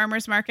go to the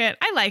farmers market.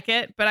 I like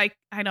it, but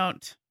I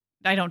don't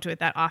do it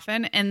that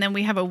often. And then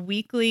we have a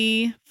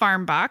weekly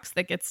farm box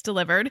that gets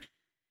delivered.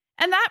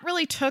 And that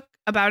really took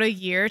about a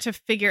year to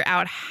figure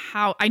out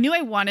how. I knew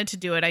I wanted to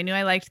do it. I knew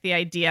I liked the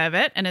idea of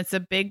it. And it's a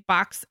big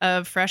box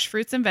of fresh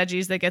fruits and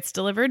veggies that gets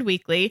delivered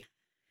weekly.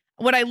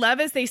 What I love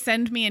is they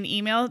send me an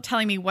email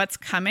telling me what's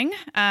coming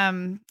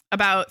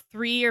about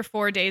 3 or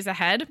 4 days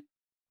ahead.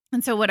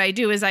 And so what I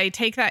do is I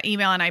take that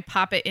email and I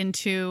pop it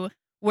into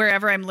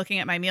wherever I'm looking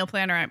at my meal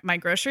plan or my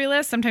grocery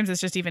list. Sometimes it's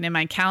just even in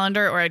my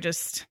calendar, or I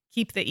just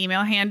keep the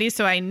email handy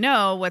so I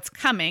know what's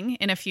coming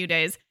in a few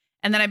days.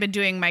 And then I've been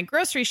doing my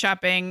grocery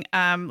shopping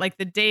like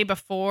the day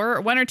before,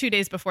 or 1 or 2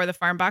 days before the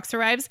farm box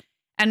arrives.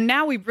 And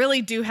now we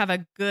really do have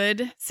a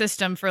good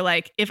system for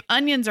like, if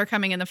onions are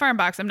coming in the farm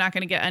box, I'm not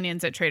going to get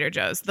onions at Trader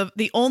Joe's.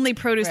 The only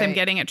produce I'm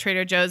getting at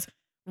Trader Joe's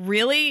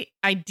really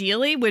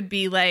ideally would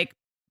be like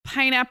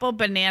pineapple,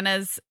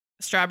 bananas,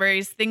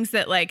 strawberries, things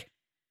that like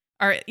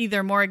are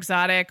either more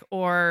exotic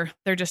or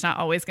they're just not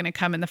always going to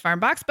come in the farm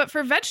box. But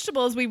for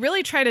vegetables, we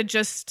really try to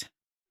just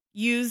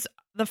use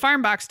the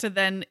farm box to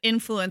then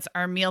influence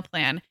our meal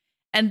plan.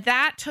 And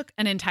that took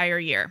an entire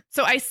year.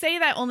 So I say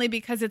that only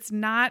because it's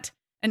not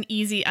an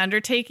easy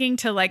undertaking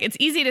to like, it's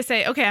easy to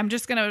say, okay, I'm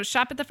just going to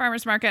shop at the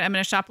farmer's market. I'm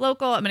going to shop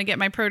local. I'm going to get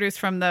my produce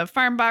from the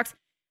farm box.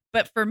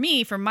 But for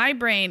me, for my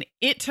brain,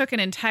 it took an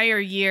entire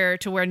year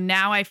to where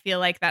now I feel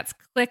like that's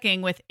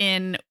clicking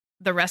within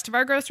the rest of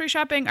our grocery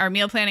shopping, our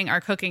meal planning, our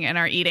cooking, and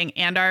our eating,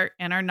 and our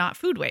not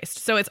food waste.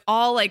 So it's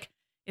all like,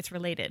 it's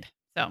related.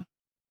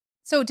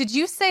 So did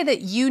you say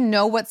that you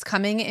know what's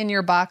coming in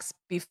your box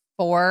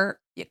before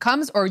it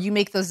comes, or you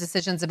make those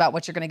decisions about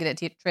what you're going to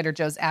get at Trader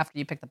Joe's after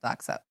you pick the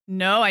box up?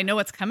 No, I know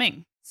what's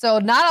coming. So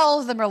not all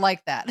of them are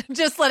like that.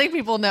 Just letting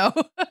people know.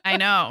 I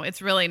know.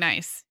 It's really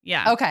nice.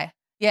 Yeah. Okay.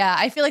 Yeah.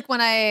 I feel like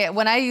when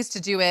I used to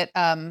do it,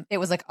 it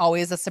was like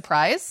always a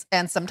surprise.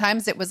 And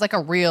sometimes it was like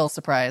a real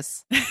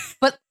surprise.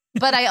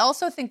 But I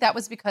also think that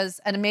was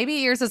because, and maybe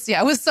yours is,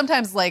 it was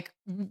sometimes like,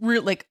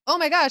 oh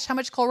my gosh, how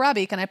much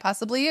kohlrabi can I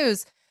possibly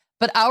use?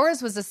 But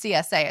ours was a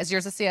CSA. Is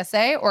yours a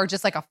CSA or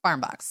just like a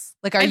farm box?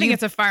 Like, I think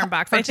it's a farm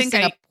box. I think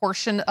a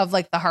portion of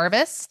like the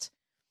harvest.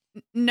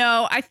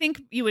 No, I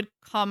think you would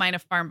call mine a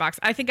farm box.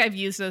 I think I've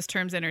used those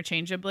terms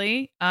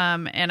interchangeably.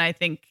 And I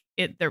think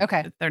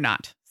they're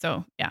not.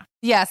 So yeah.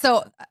 Yeah.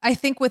 So I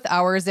think with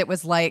ours, it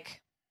was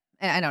like,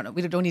 I don't know.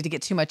 We don't need to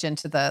get too much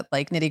into the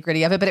like nitty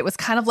gritty of it, but it was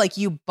kind of like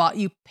you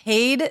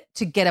paid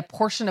to get a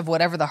portion of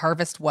whatever the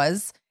harvest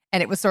was.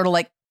 And it was sort of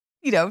like,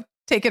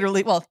 take it or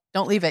leave. Well,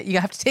 don't leave it. You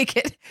have to take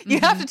it. You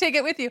have to take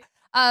it with you.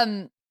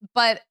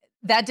 But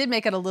that did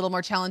make it a little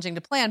more challenging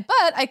to plan.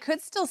 But I could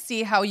still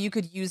see how you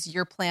could use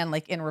your plan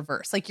like in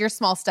reverse. Like your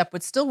small step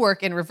would still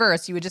work in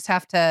reverse. You would just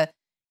have to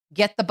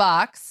get the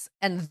box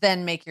and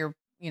then make your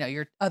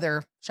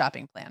other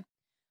shopping plan.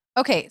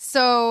 Okay,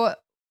 so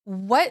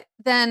what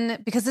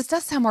then, because this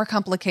does sound more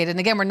complicated.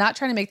 And again, we're not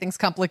trying to make things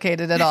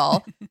complicated at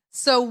all.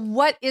 So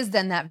what is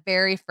then that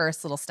very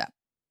first little step?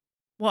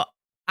 Well,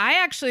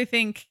 I actually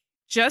think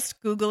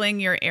just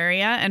Googling your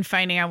area and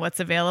finding out what's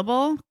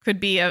available could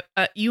be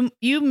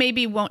you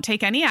maybe won't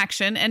take any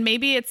action. And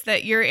maybe it's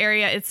that your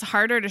area, it's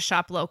harder to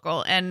shop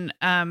local. And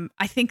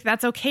I think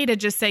that's okay to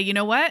just say, you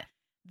know what?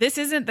 This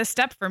isn't the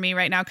step for me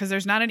right now because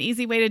there's not an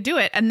easy way to do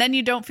it. And then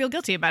you don't feel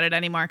guilty about it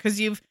anymore because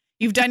you've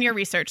done your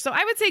research. So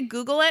I would say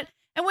Google it.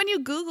 And when you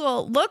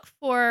Google, look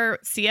for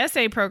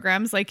CSA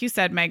programs, like you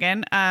said,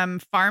 Megan,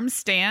 farm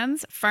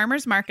stands,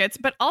 farmers markets,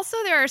 but also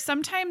there are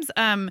sometimes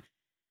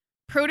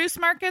produce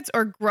markets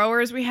or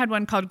growers. We had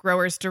one called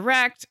Growers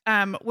Direct,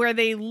 where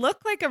they look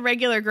like a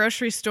regular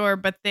grocery store,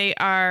 but they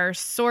are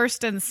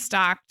sourced and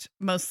stocked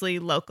mostly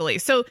locally.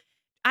 So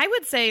I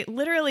would say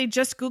literally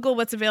just Google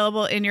what's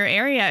available in your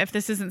area if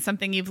this isn't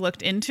something you've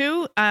looked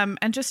into,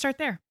 and just start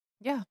there.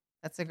 Yeah,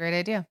 that's a great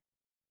idea.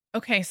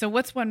 Okay, so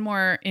what's one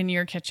more in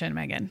your kitchen,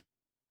 Megan?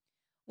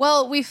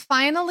 Well, we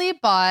finally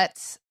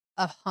bought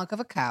a hunk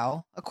of a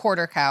cow, a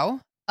quarter cow.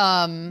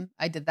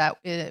 I did that,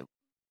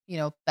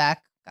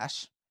 back,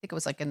 gosh, I think it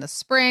was like in the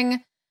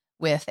spring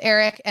with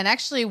Eric. And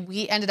actually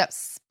we ended up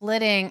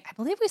splitting, I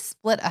believe we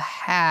split a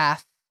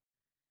half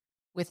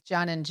with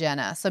John and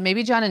Jenna. So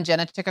maybe John and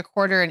Jenna took a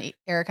quarter and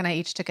Eric and I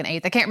each took an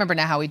eighth. I can't remember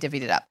now how we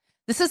divvied it up.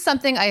 This is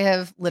something I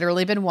have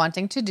literally been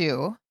wanting to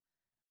do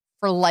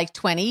for like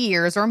 20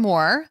 years or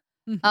more.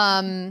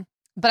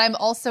 But I'm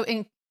also,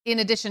 in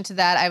addition to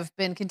that, I've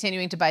been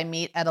continuing to buy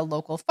meat at a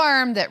local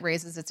farm that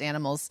raises its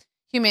animals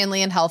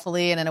humanely and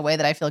healthily and in a way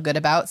that I feel good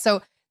about.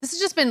 So this has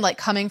just been like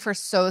coming for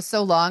so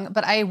long,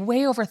 but I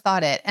way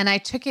overthought it. And I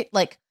took it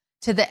like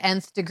to the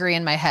nth degree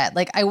in my head.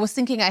 Like I was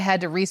thinking I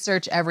had to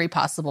research every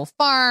possible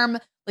farm,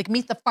 like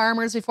meet the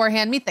farmers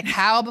beforehand, meet the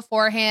cow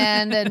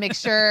beforehand and make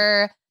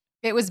sure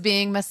it was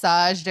being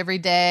massaged every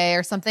day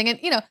or something.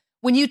 And,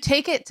 when you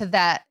take it to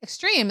that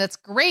extreme, that's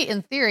great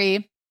in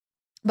theory,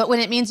 but when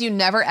it means you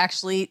never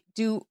actually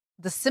do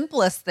the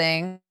simplest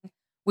thing,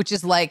 which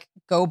is like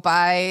go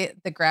buy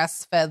the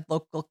grass-fed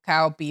local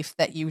cow beef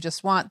that you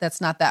just want, that's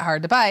not that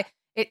hard to buy,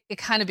 it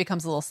kind of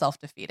becomes a little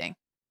self-defeating.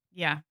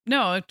 Yeah,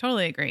 no, I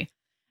totally agree.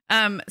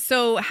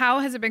 So how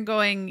has it been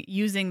going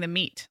using the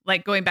meat?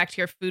 Like going back to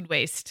your food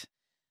waste?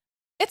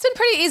 It's been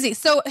pretty easy.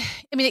 So,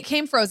 it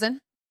came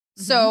frozen.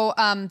 So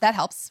that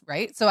helps,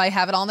 right? So I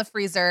have it all in the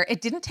freezer.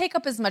 It didn't take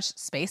up as much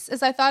space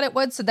as I thought it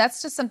would. So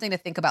that's just something to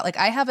think about. Like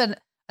I have a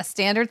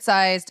standard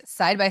sized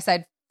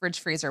side-by-side fridge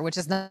freezer, which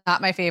is not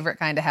my favorite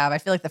kind to have. I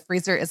feel like the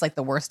freezer is like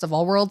the worst of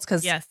all worlds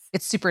because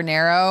it's super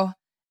narrow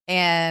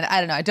and I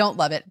don't know, I don't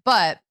love it,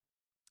 but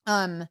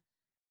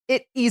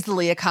it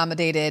easily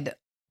accommodated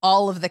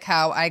all of the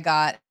cow I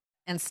got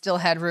and still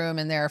had room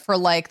in there for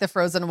like the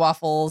frozen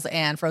waffles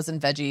and frozen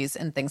veggies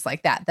and things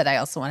like that I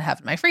also want to have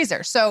in my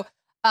freezer. So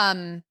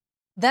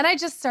then I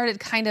just started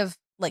kind of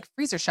like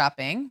freezer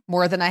shopping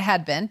more than I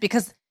had been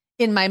because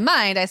in my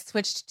mind, I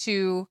switched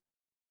to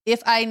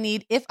if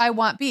I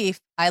want beef,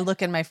 I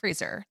look in my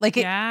freezer. Like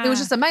it was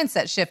just a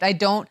mindset shift. I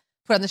don't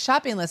put on the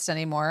shopping list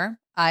anymore.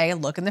 I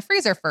look in the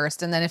freezer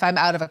first. And then if I'm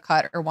out of a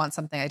cut or want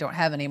something I don't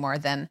have anymore,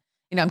 then,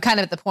 I'm kind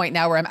of at the point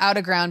now where I'm out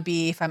of ground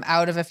beef. I'm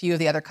out of a few of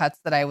the other cuts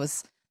that I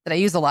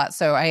use a lot.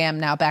 So I am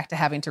now back to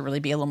having to really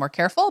be a little more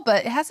careful,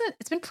 but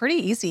it's been pretty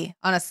easy,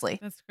 honestly.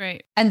 That's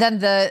great. And then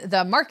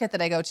the market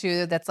that I go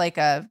to, that's like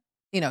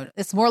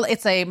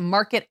it's a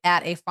market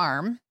at a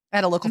farm,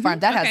 at a local farm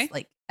that has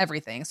like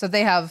everything. So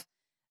they have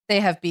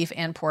beef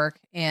and pork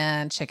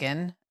and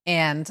chicken.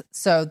 And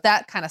so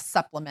that kind of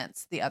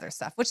supplements the other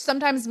stuff, which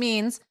sometimes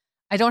means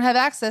I don't have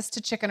access to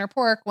chicken or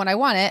pork when I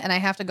want it. And I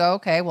have to go,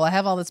 okay, well, I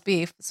have all this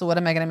beef. So what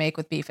am I going to make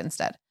with beef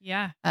instead?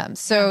 Yeah.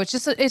 It's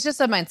just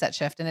a mindset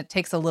shift and it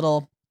takes a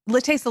little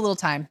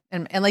time.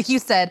 And like you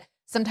said,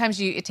 sometimes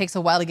it takes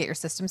a while to get your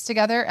systems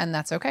together and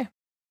that's okay.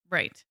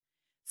 Right.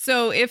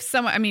 So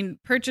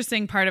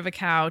purchasing part of a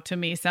cow to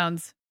me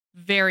sounds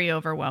very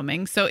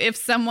overwhelming. So if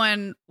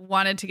someone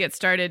wanted to get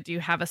started, do you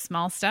have a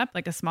small step,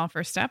 like a small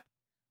first step?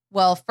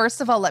 Well,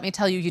 first of all, let me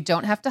tell you, you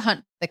don't have to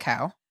hunt the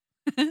cow.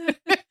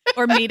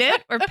 Or meet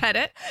it or pet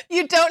it.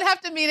 You don't have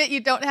to meet it. You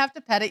don't have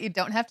to pet it. You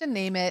don't have to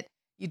name it.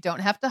 You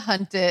don't have to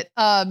hunt it.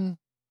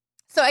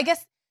 So I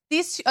guess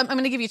I'm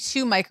going to give you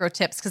 2 micro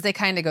tips because they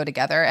kind of go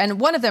together.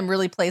 And one of them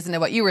really plays into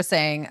what you were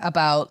saying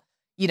about,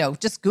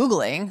 just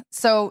Googling.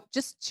 So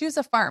just choose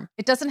a farm.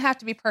 It doesn't have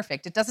to be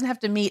perfect. It doesn't have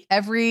to meet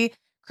every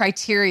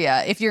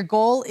criteria. If your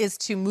goal is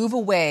to move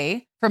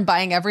away from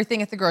buying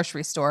everything at the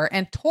grocery store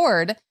and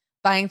toward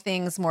buying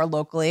things more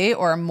locally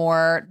or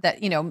more that,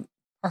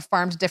 are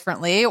farmed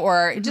differently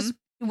or just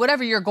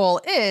whatever your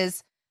goal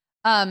is,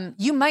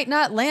 you might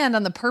not land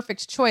on the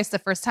perfect choice the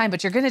first time,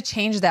 but you're going to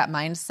change that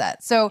mindset.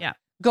 So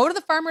go to the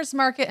farmer's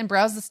market and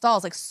browse the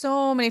stalls. Like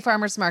so many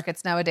farmer's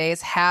markets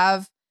nowadays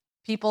have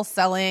people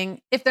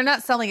selling. If they're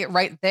not selling it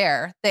right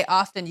there,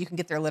 you can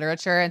get their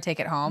literature and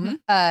take it home.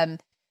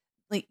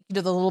 Like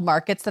the little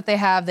markets that they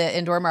have, the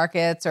indoor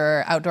markets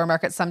or outdoor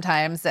markets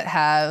sometimes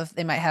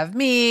they might have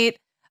meat.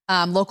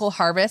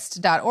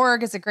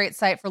 Localharvest.org is a great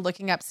site for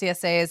looking up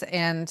CSAs,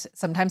 and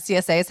sometimes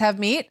CSAs have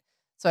meat.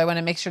 So I want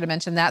to make sure to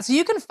mention that. So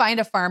you can find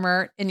a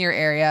farmer in your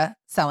area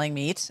selling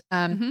meat.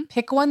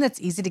 Pick one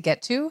that's easy to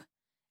get to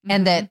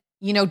and that,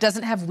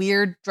 doesn't have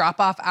weird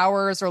drop-off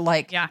hours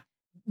or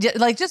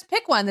just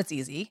pick one that's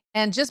easy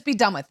and just be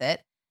done with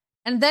it.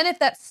 And then if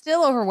that's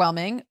still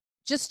overwhelming,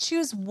 just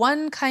choose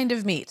one kind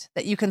of meat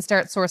that you can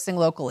start sourcing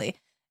locally.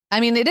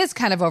 It is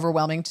kind of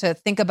overwhelming to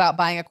think about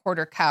buying a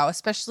quarter cow,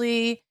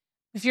 especially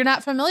if you're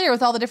not familiar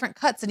with all the different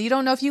cuts and you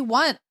don't know if you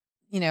want,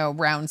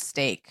 round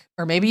steak,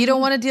 or maybe you don't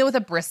want to deal with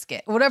a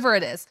brisket, whatever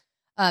it is.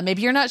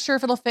 Maybe you're not sure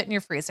if it'll fit in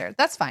your freezer.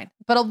 That's fine.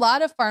 But a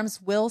lot of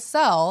farms will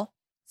sell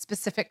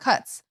specific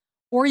cuts,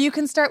 or you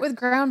can start with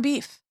ground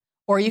beef,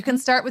 or you can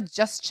start with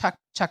just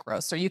chuck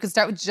roast, or you can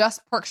start with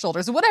just pork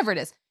shoulders, or whatever it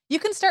is. You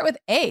can start with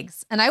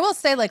eggs. And I will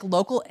say like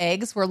local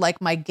eggs were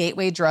like my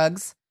gateway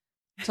drugs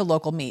to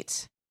local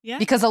meat. Yeah.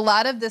 Because a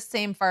lot of the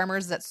same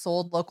farmers that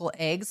sold local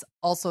eggs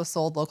also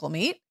sold local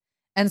meat.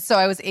 And so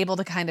I was able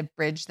to kind of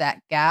bridge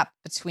that gap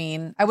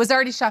between, I was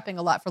already shopping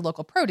a lot for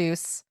local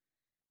produce,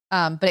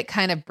 but it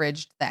kind of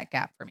bridged that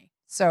gap for me.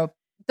 So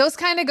those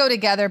kind of go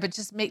together, but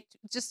just make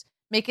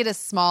it as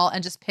small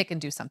and just pick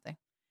and do something.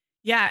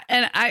 Yeah.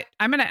 And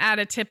I'm going to add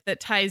a tip that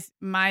ties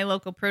my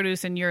local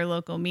produce and your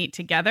local meat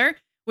together,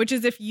 which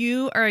is if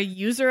you are a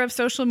user of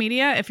social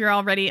media, if you're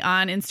already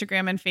on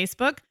Instagram and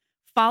Facebook,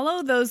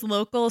 follow those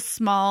local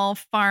small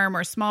farm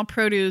or small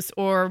produce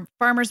or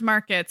farmers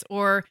markets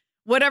or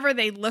whatever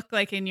they look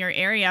like in your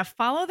area.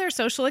 Follow their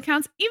social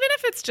accounts, even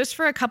if it's just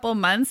for a couple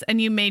months and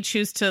you may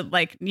choose to,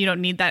 like, you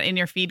don't need that in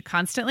your feed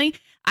constantly.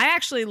 I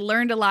actually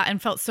learned a lot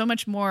and felt so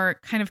much more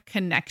kind of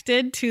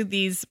connected to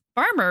these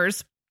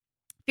farmers,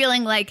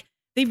 feeling like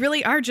they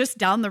really are just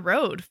down the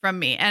road from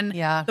me. And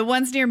the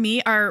ones near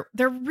me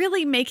they're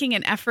really making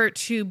an effort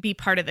to be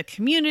part of the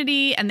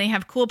community, and they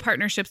have cool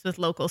partnerships with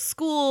local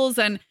schools.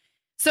 And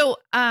so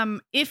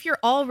if your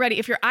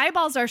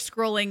eyeballs are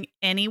scrolling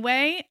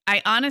anyway,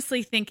 I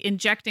honestly think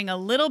injecting a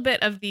little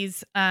bit of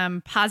these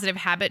positive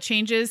habit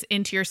changes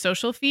into your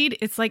social feed,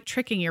 it's like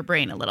tricking your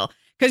brain a little,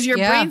 because your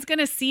brain's going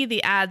to see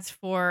the ads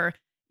for,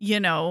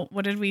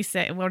 what did we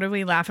say? What did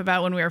we laugh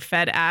about when we were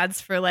fed ads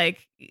for,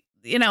 like,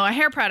 a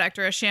hair product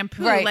or a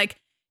shampoo? Right. Like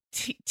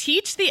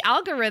teach the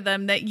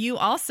algorithm that you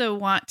also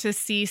want to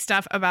see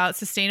stuff about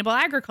sustainable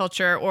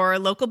agriculture or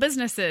local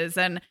businesses.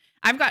 And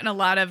I've gotten a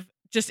lot of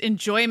just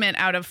enjoyment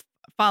out of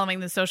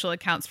following the social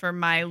accounts for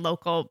my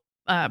local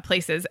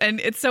places. And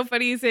it's so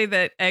funny you say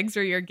that eggs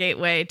are your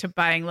gateway to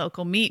buying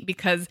local meat,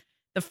 because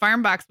the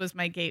farm box was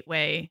my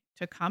gateway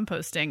to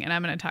composting. And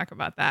I'm going to talk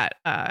about that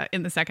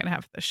in the second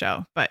half of the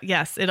show. But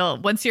yes,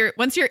 once you're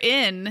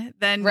in,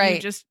 then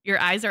your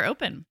eyes are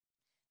open.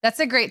 That's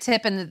a great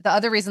tip. And the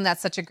other reason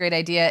that's such a great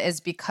idea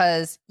is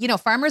because,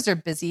 farmers are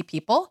busy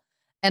people.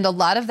 And a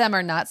lot of them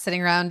are not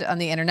sitting around on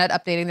the internet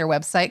updating their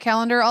website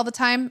calendar all the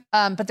time.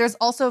 But there's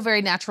also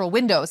very natural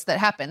windows that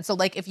happen. So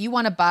like if you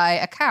want to buy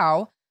a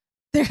cow,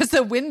 there's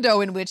a window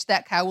in which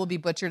that cow will be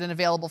butchered and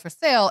available for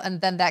sale. And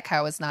then that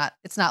cow it's not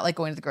like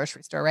going to the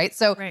grocery store, right?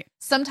 So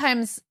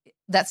sometimes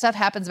that stuff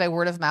happens by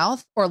word of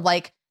mouth, or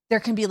like there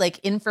can be like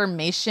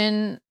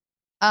information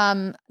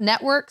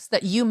networks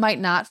that you might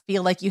not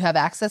feel like you have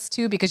access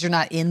to because you're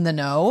not in the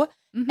know.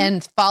 Mm-hmm.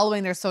 And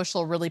following their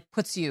social really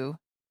puts you,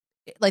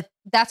 like,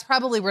 that's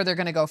probably where they're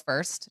going to go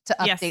first to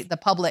update the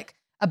public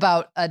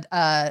about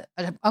a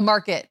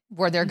market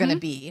where they're going to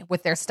be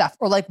with their stuff,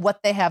 or like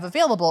what they have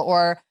available,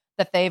 or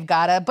that they've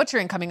got a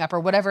butchering coming up, or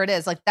whatever it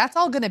is. Like that's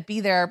all going to be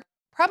there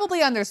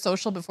probably on their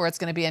social before it's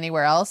going to be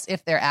anywhere else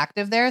if they're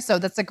active there. So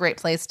that's a great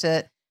place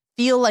to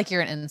feel like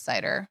you're an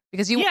insider,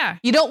 because you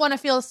don't want to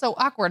feel so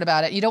awkward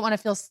about it. You don't want to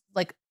feel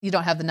like you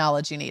don't have the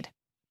knowledge you need.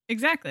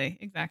 Exactly.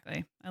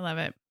 I love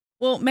it.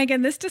 Well,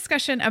 Megan, this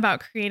discussion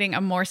about creating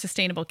a more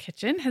sustainable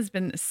kitchen has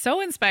been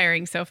so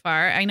inspiring so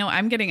far. I know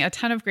I'm getting a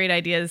ton of great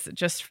ideas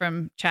just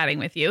from chatting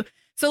with you.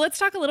 So let's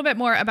talk a little bit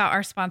more about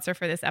our sponsor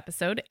for this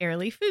episode,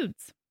 Airly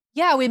Foods.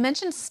 Yeah, we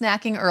mentioned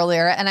snacking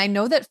earlier, and I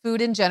know that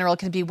food in general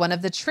can be one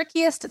of the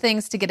trickiest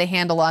things to get a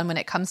handle on when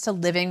it comes to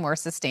living more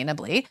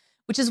sustainably,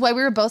 which is why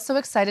we were both so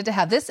excited to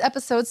have this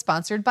episode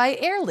sponsored by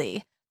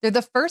Airly. They're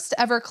the first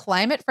ever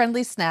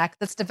climate-friendly snack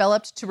that's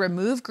developed to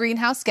remove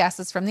greenhouse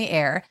gases from the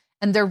air,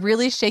 and they're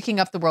really shaking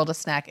up the world of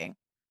snacking.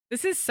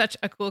 This is such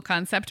a cool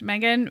concept,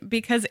 Megan,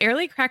 because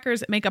Airly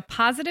crackers make a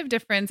positive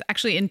difference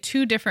actually in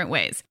two different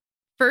ways.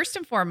 First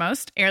and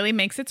foremost, Airly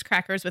makes its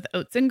crackers with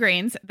oats and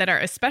grains that are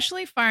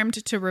especially farmed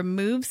to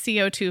remove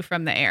CO2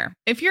 from the air.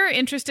 If you're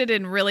interested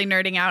in really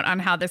nerding out on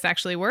how this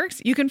actually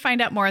works, you can find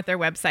out more at their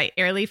website,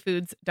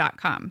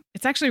 airlyfoods.com.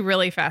 It's actually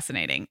really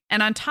fascinating.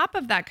 And on top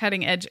of that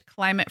cutting-edge,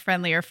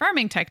 climate-friendlier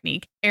farming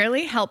technique,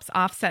 Airly helps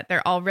offset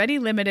their already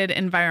limited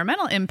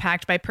environmental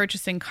impact by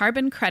purchasing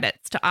carbon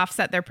credits to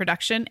offset their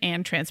production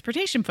and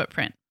transportation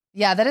footprint.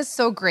 Yeah, that is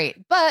so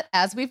great. But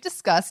as we've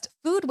discussed,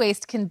 food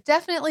waste can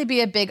definitely be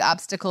a big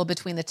obstacle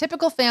between the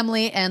typical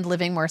family and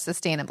living more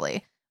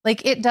sustainably.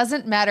 Like, it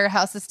doesn't matter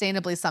how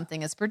sustainably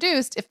something is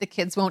produced if the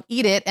kids won't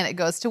eat it and it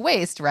goes to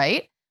waste,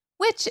 right?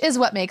 Which is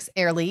what makes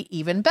Airly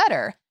even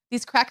better.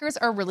 These crackers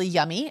are really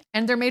yummy,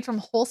 and they're made from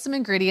wholesome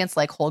ingredients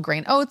like whole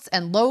grain oats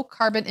and low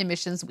carbon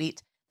emissions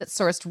wheat that's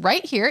sourced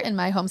right here in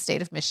my home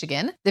state of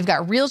Michigan. They've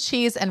got real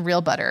cheese and real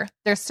butter.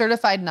 They're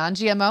certified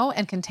non-GMO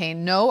and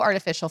contain no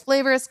artificial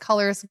flavors,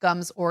 colors,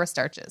 gums, or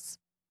starches.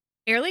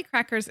 Airly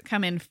crackers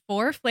come in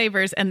 4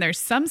 flavors, and there's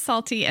some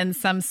salty and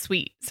some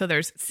sweet. So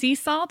there's sea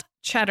salt,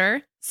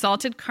 cheddar,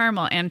 salted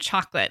caramel, and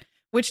chocolate,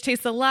 which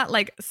tastes a lot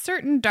like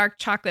certain dark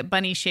chocolate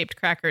bunny-shaped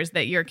crackers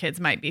that your kids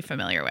might be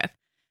familiar with.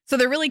 So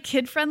they're really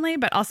kid-friendly,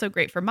 but also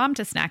great for mom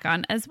to snack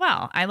on as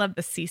well. I love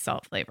the sea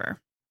salt flavor.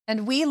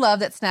 And we love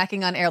that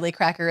snacking on Airly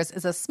crackers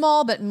is a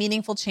small but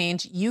meaningful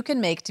change you can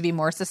make to be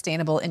more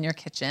sustainable in your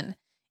kitchen.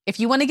 If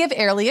you want to give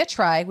Airly a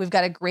try, we've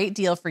got a great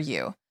deal for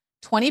you.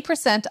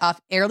 20%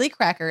 off Airly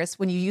crackers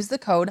when you use the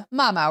code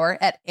MOMHOUR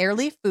at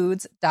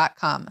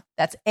airlyfoods.com.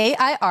 That's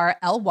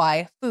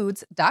AIRLY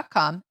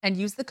foods.com, and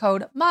use the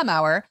code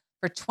MOMHOUR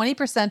for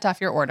 20%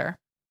 off your order.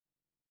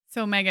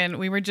 So, Megan,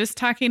 we were just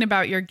talking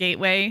about your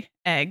gateway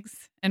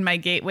eggs and my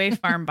gateway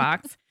farm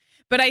box,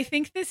 but I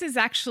think this is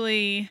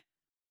actually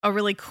a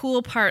really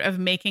cool part of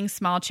making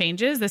small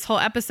changes. This whole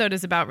episode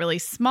is about really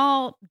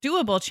small,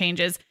 doable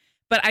changes.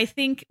 But I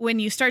think when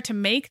you start to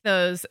make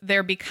those,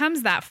 there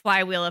becomes that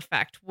flywheel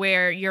effect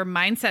where your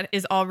mindset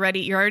is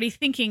you're already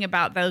thinking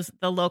about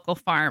the local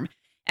farm.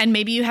 And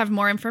maybe you have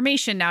more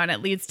information now and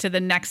it leads to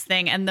the next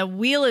thing. And the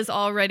wheel is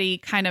already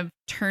kind of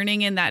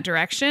turning in that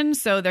direction.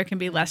 So there can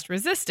be less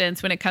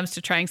resistance when it comes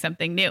to trying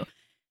something new.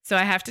 So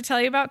I have to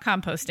tell you about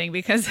composting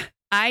because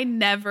I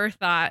never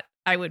thought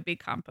I would be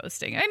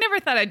composting. I never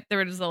thought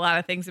there was a lot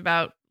of things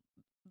about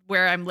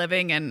where I'm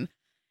living, and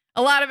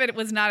a lot of it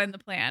was not in the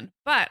plan.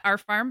 But our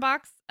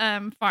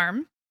FarmBox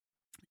farm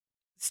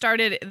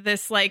started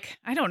this, like,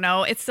 I don't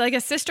know, it's like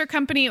a sister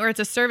company or it's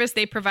a service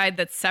they provide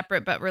that's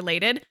separate but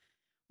related,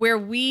 where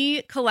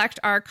we collect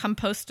our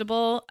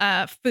compostable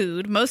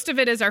food. Most of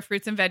it is our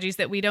fruits and veggies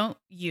that we don't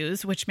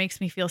use, which makes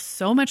me feel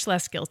so much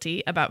less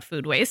guilty about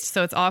food waste.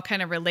 So it's all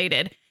kind of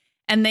related.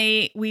 And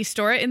we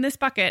store it in this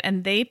bucket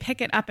and they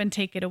pick it up and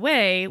take it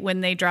away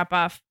when they drop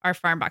off our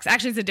FarmBox.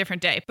 Actually, it's a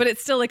different day, but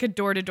it's still like a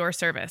door-to-door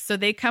service. So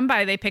they come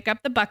by, they pick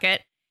up the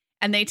bucket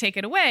and they take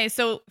it away.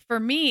 So for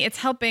me, it's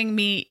helping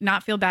me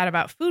not feel bad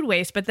about food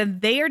waste, but then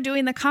they are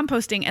doing the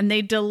composting and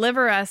they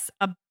deliver us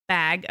a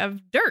bag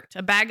of dirt,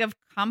 a bag of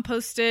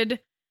composted,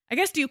 I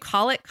guess, do you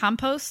call it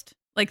compost?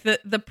 Like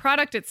the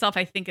product itself,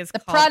 I think is the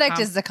called product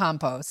is the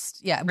compost.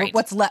 Yeah. Right.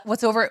 What's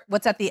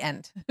at the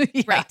end.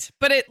 Yeah. Right.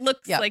 But it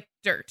looks like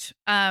dirt.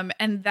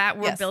 And that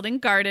we're building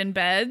garden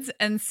beds.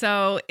 And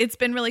so it's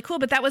been really cool.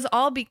 But that was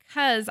all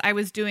because I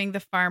was doing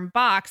the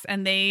FarmBox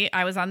and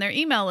I was on their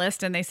email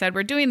list and they said,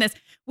 we're doing this.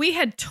 We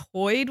had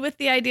toyed with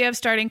the idea of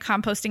starting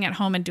composting at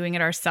home and doing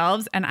it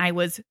ourselves. And I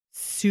was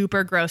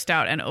super grossed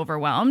out and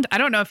overwhelmed. I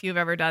don't know if you've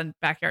ever done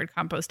backyard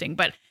composting,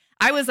 but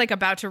I was like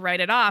about to write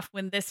it off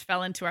when this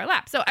fell into our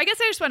lap. So I guess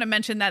I just want to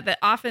mention that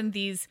often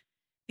these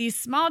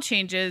small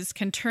changes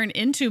can turn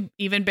into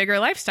even bigger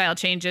lifestyle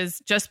changes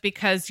just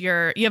because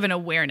you have an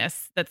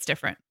awareness that's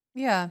different.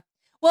 Yeah.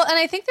 Well, and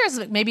I think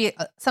there's maybe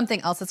something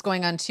else that's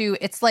going on too.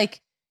 It's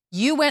like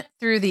you went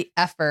through the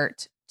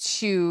effort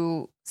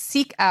to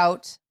seek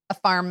out a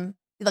farm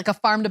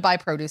to buy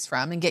produce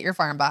from and get your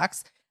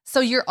FarmBox. So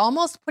you're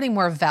almost putting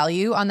more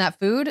value on that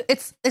food.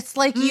 It's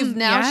like you've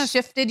now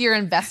shifted your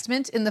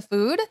investment in the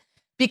food.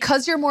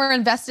 Because you're more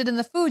invested in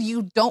the food,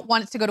 you don't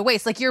want it to go to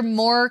waste. Like you're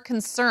more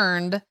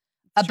concerned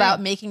about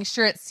making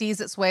sure it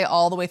sees its way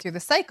all the way through the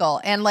cycle.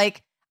 And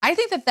like, I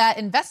think that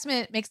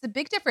investment makes a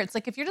big difference.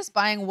 Like if you're just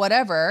buying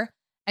whatever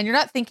and you're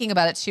not thinking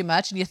about it too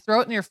much and you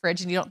throw it in your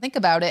fridge and you don't think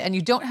about it and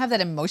you don't have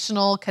that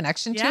emotional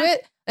connection to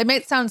it, it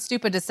might sound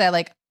stupid to say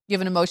like you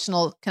have an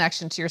emotional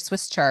connection to your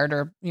Swiss chard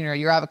or,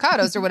 your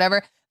avocados or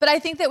whatever. But I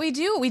think that we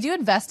do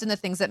invest in the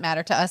things that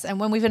matter to us. And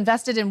when we've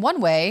invested in one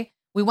way,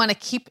 we want to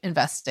keep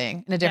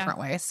investing in a different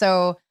way.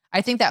 So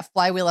I think that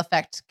flywheel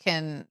effect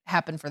can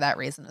happen for that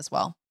reason as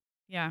well.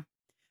 Yeah.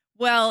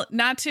 Well,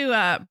 not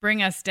to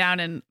bring us down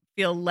and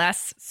feel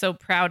less so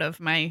proud of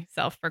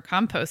myself for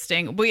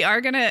composting, we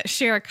are going to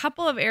share a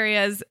couple of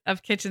areas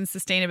of kitchen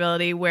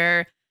sustainability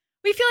where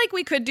we feel like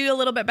we could do a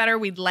little bit better.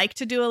 We'd like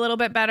to do a little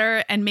bit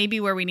better, and maybe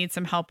where we need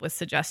some help with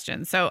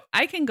suggestions. So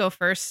I can go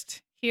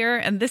first here.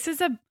 And this is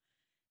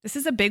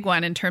a big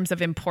one in terms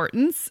of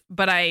importance,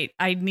 but I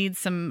need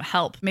some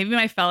help. Maybe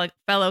my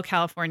fellow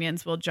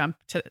Californians will jump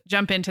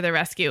into the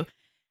rescue.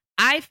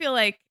 I feel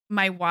like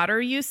my water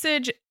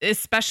usage,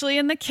 especially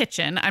in the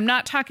kitchen, I'm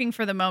not talking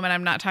for the moment,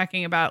 I'm not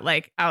talking about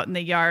like out in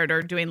the yard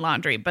or doing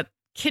laundry, but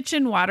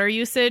kitchen water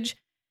usage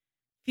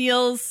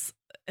feels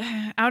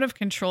out of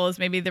control is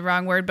maybe the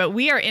wrong word, but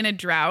we are in a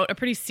drought, a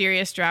pretty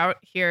serious drought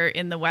here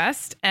in the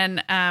West.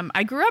 And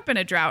I grew up in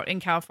a drought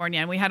in California,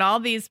 and we had all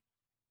these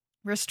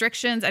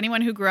restrictions.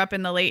 Anyone who grew up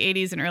in the late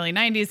 80s and early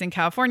 90s in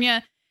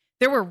California,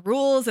 there were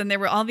rules and there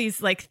were all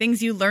these like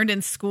things you learned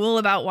in school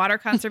about water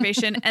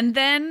conservation. and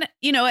then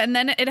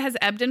it has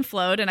ebbed and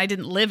flowed. And I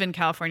didn't live in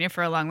California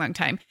for a long, long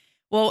time.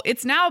 Well,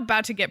 it's now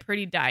about to get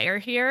pretty dire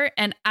here.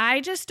 And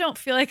I just don't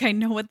feel like I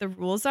know what the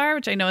rules are,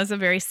 which I know is a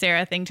very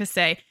Sarah thing to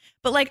say.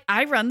 But like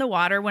I run the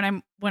water when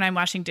I'm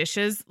washing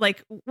dishes,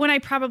 like when I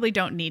probably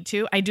don't need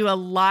to. I do a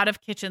lot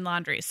of kitchen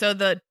laundry. So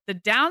the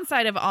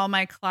downside of all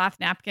my cloth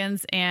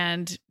napkins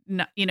and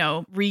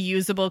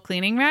reusable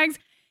cleaning rags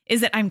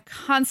is that I'm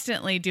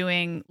constantly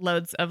doing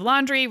loads of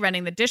laundry,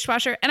 running the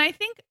dishwasher. And I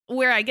think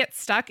where I get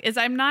stuck is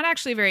I'm not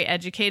actually very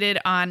educated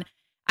on,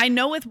 I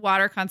know with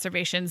water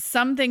conservation,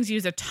 some things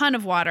use a ton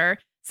of water.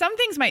 Some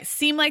things might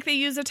seem like they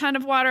use a ton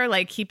of water,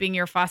 like keeping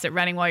your faucet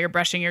running while you're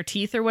brushing your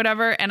teeth or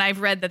whatever. And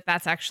I've read that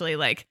that's actually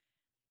like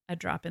a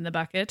drop in the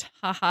bucket.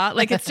 Haha.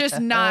 Like it's just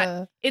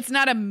not, it's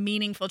not a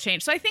meaningful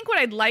change. So I think what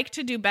I'd like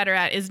to do better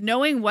at is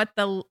knowing what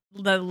the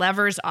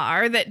levers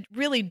are that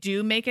really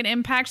do make an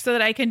impact so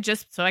that I can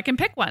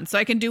pick one. So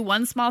I can do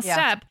one small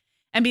step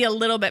and be a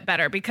little bit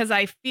better, because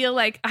I feel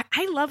like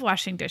I love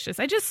washing dishes.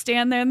 I just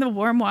stand there and the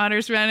warm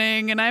water's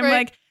running and I'm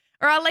like,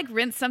 or I'll like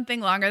rinse something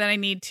longer than I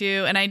need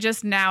to. And I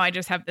just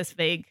have this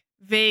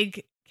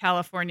vague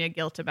California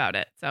guilt about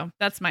it. So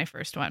that's my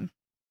first one.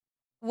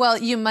 Well,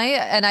 you might,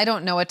 and I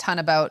don't know a ton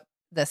about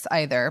this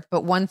either,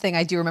 but one thing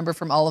I do remember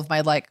from all of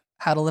my like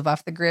how to live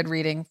off the grid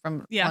reading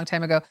from a long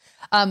time ago.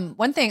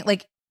 One thing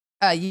like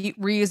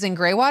reusing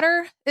gray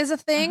water is a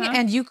thing,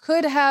 and you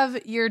could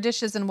have your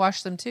dishes and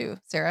wash them too,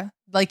 Sarah.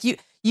 Like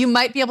you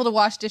might be able to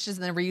wash dishes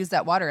and then reuse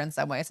that water in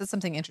some way. So it's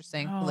something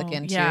interesting to look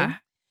into.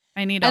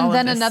 I need all And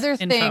then of this another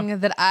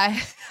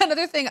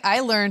info. thing I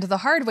learned the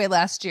hard way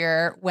last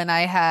year when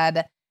I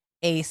had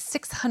a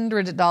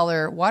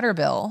 $600 water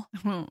bill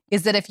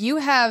is that if you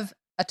have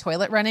a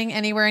toilet running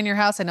anywhere in your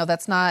house, I know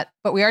that's not,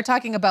 but we are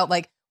talking about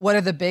like, what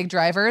are the big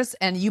drivers?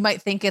 And you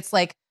might think it's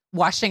like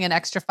washing an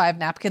extra 5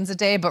 napkins a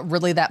day, but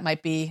really that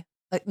might be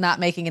like not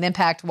making an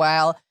impact,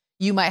 while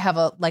you might have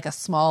a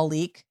small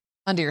leak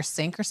under your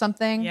sink or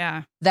something.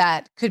 Yeah.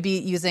 That could be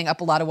using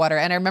up a lot of water.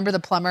 And I remember the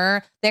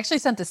plumber, they actually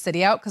sent the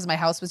city out because my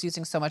house was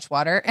using so much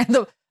water.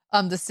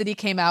 And the city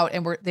came out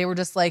and they were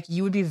just like,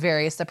 you would be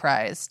very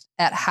surprised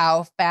at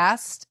how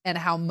fast and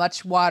how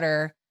much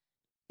water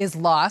is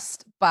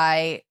lost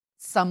by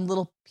some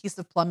little piece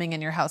of plumbing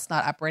in your house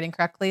not operating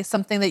correctly.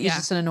 Something that is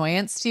just an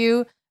annoyance to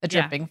you, a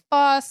dripping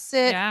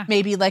faucet,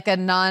 maybe like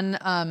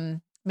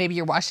maybe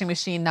your washing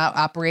machine not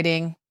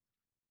operating,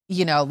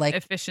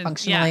 like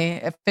functionally,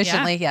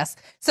 efficiently. Yes.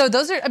 So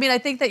those are, I mean, I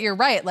think that you're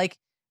right. Like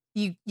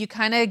you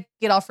kind of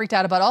get all freaked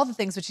out about all the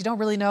things, but you don't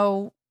really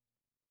know,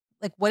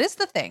 like, what is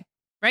the thing?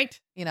 Right.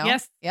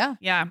 Yes. Yeah.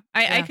 Yeah.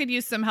 I could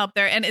use some help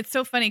there. And it's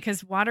so funny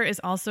because water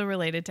is also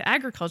related to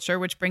agriculture,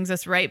 which brings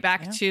us right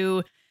back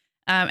to,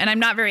 and I'm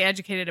not very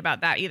educated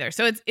about that either.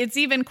 So it's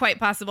even quite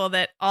possible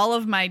that all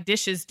of my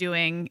dishes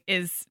doing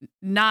is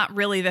not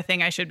really the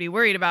thing I should be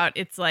worried about.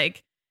 It's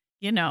like,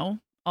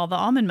 all the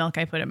almond milk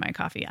I put in my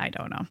coffee. I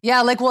don't know.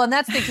 Yeah. Like, well, and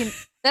that's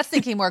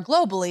thinking more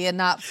globally and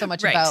not so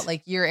much about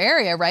like your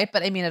area. Right.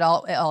 But I mean, it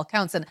all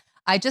counts. And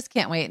I just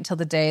can't wait until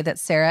the day that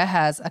Sarah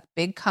has a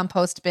big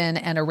compost bin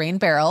and a rain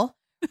barrel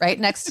right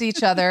next to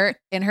each other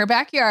in her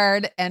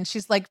backyard. And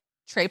she's like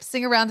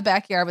traipsing around the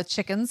backyard with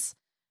chickens,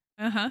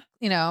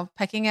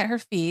 pecking at her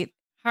feet.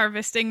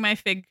 Harvesting my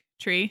fig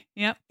tree.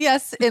 Yep.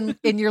 Yes. In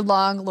your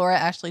long Laura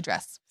Ashley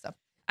dress. So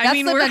that's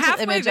the we're mental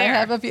halfway image there. I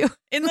have of you.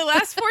 In the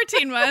last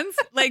 14 months,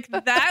 like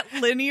that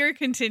linear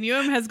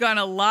continuum has gone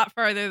a lot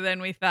farther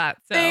than we thought.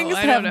 So things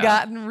have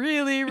gotten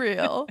really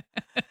real.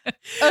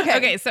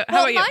 Okay. So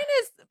how about you? Mine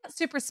is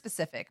super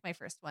specific. My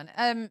first one.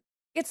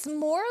 It's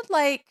more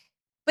like,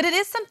 but it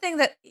is something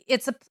that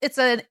it's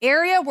an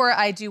area where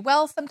I do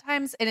well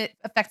sometimes and it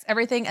affects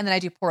everything. And then I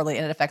do poorly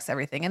and it affects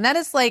everything. And that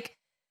is like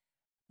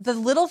the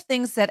little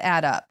things that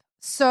add up.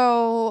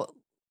 So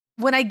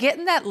when I get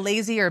in that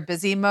lazy or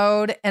busy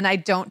mode and I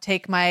don't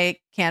take my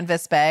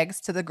canvas bags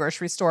to the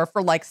grocery store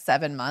for like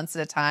 7 months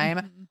at a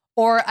time,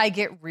 or I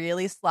get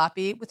really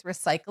sloppy with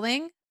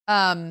recycling,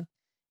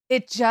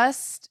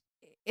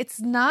 it's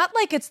not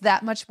like it's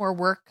that much more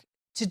work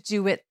to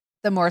do it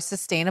the more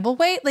sustainable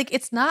way. Like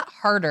it's not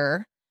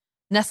harder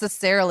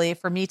necessarily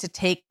for me to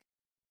take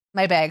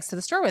my bags to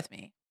the store with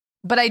me,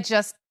 but I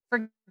just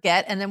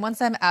forget. And then once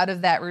I'm out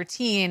of that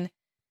routine,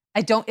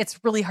 it's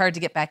really hard to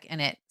get back in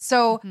it.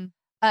 So,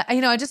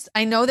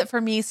 I know that for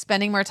me,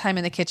 spending more time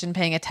in the kitchen,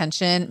 paying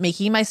attention,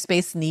 making my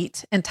space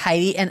neat and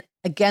tidy, and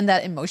again,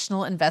 that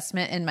emotional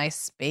investment in my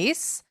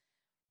space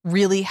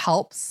really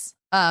helps.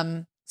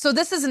 So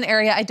this is an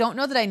area I don't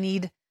know that I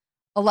need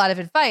a lot of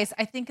advice.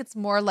 I think it's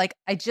more like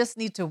I just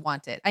need to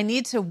want it. I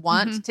need to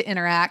want to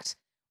interact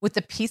with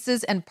the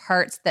pieces and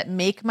parts that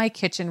make my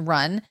kitchen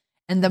run.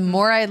 And the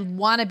more I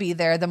want to be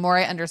there, the more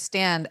I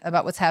understand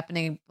about what's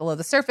happening below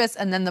the surface.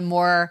 And then the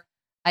more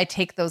I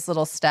take those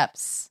little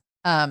steps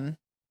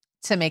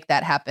to make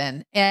that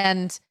happen.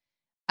 And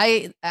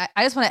I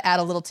just want to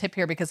add a little tip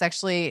here because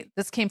actually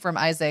this came from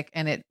Isaac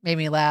and it made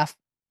me laugh.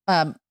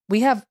 We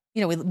have,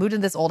 we moved into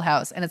this old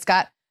house and it's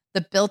got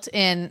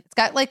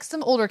like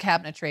some older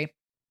cabinetry.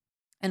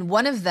 And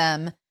one of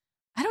them,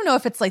 I don't know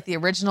if it's like the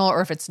original or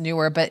if it's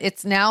newer, but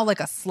it's now like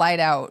a slide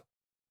out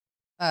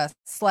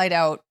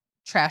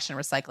trash and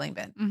recycling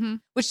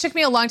bin, which took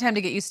me a long time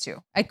to get used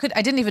to. I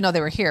didn't even know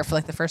they were here for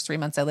like the first 3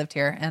 months I lived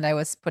here. And I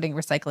was putting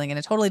recycling in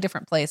a totally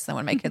different place than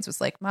when my kids was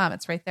like, Mom,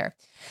 it's right there.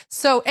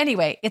 So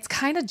anyway, it's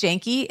kind of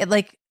janky. It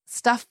like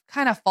stuff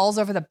kind of falls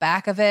over the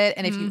back of it.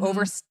 And if you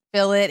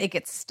overfill it, it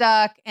gets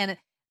stuck. And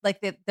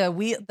like the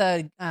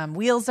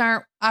wheels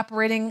aren't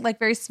operating like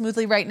very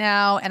smoothly right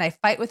now. And I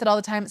fight with it all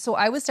the time. So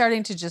I was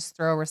starting to just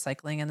throw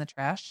recycling in the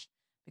trash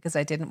because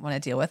I didn't want to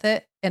deal with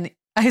it. And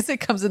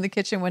Isaac comes in the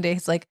kitchen one day.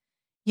 He's like,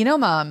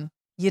 Mom,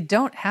 you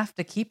don't have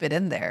to keep it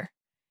in there.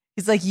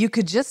 He's like, you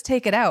could just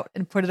take it out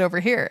and put it over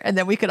here. And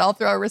then we could all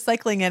throw our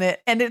recycling in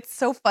it. And it's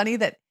so funny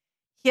that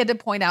he had to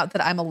point out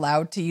that I'm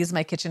allowed to use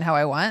my kitchen how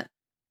I want.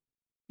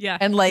 Yeah.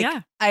 And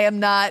I am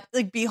not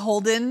like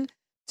beholden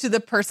to the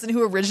person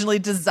who originally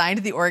designed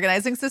the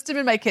organizing system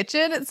in my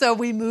kitchen. So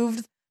we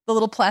moved the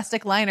little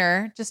plastic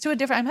liner just to a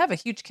different, I have a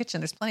huge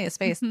kitchen. There's plenty of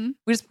space. We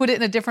just put it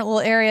in a different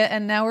little area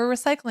and now we're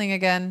recycling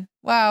again.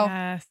 Wow.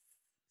 Yes.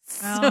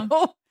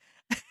 Well,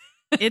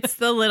 it's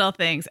the little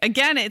things.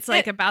 Again, it's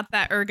like about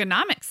that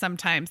ergonomics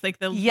sometimes. Like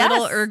the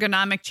little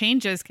ergonomic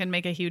changes can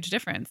make a huge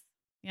difference.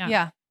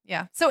 Yeah.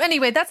 So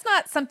anyway, that's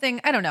not something,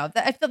 I don't know.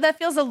 I feel that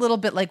feels a little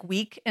bit like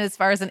weak. And as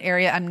far as an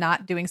area I'm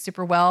not doing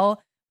super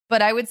well,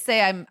 but I would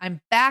say I'm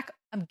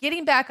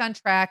getting back on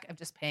track of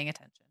just paying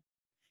attention.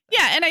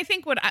 Yeah, and I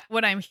think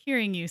what I'm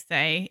hearing you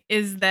say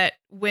is that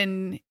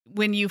when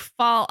you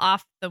fall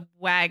off the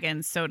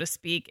wagon, so to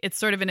speak, it's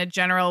sort of in a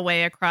general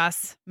way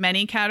across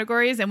many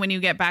categories, and when you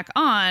get back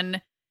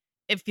on,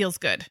 it feels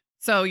good.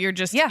 So you're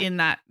just in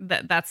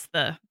that's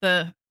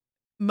the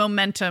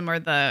momentum or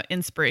the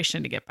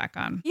inspiration to get back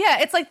on. Yeah,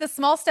 it's like the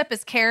small step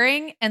is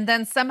caring, and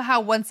then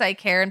somehow once I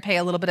care and pay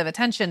a little bit of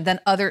attention, then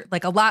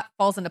a lot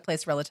falls into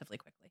place relatively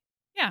quickly.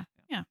 Yeah.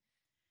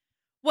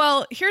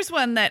 Well, here's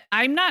one that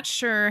I'm not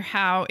sure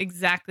how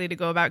exactly to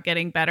go about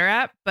getting better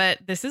at, but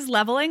this is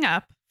leveling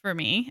up for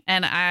me.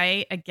 And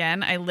I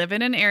live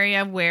in an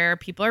area where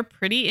people are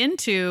pretty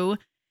into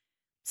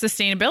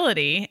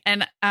sustainability.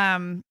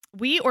 And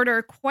we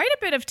order quite a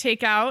bit of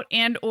takeout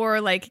and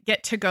or like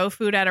get to go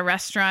food at a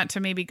restaurant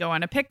to maybe go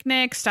on a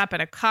picnic, stop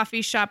at a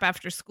coffee shop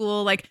after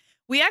school. Like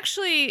we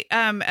actually,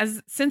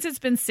 since it's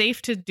been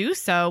safe to do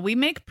so, we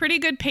make pretty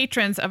good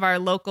patrons of our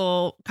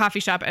local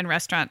coffee shop and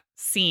restaurant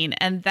scene.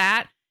 And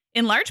that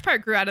in large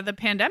part grew out of the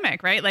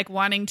pandemic, right? Like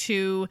wanting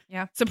to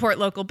support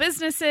local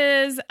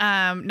businesses,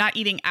 not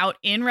eating out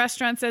in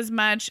restaurants as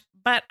much.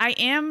 But I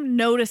am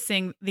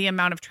noticing the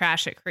amount of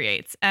trash it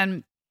creates.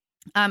 And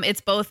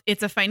it's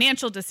a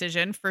financial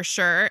decision for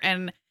sure.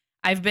 And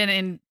I've been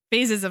in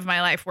phases of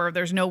my life where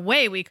there's no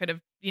way we could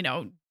have,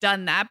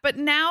 done that. But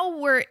now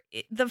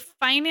the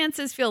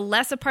finances feel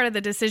less a part of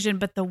the decision,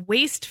 but the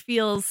waste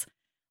feels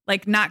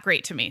like not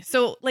great to me.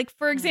 So like,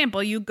 for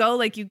example, you go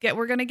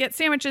we're going to get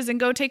sandwiches and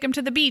go take them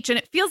to the beach. And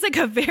it feels like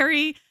a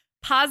very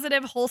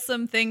positive,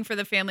 wholesome thing for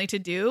the family to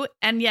do.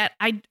 And yet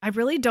I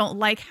really don't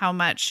like how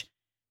much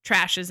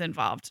trash is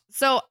involved.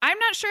 So I'm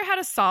not sure how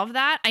to solve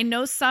that. I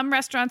know some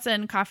restaurants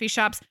and coffee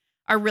shops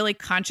are really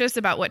conscious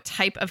about what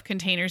type of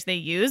containers they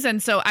use.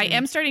 And so I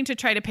am starting to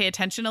try to pay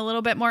attention a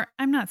little bit more.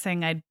 I'm not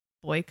saying I'd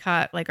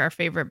boycott like our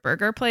favorite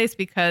burger place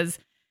because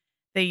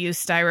they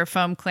use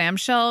styrofoam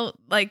clamshell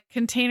like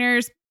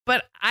containers,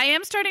 but I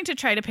am starting to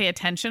try to pay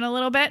attention a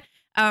little bit.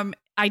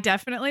 I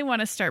definitely want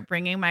to start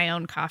bringing my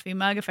own coffee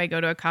mug if I go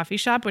to a coffee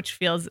shop, which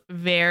feels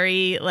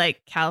very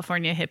like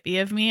California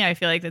hippie of me. I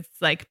feel like it's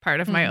like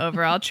part of my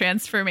overall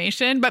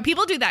transformation, but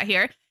people do that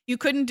here. You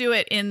couldn't do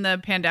it in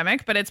the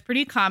pandemic, but it's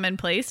pretty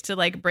commonplace to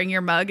like bring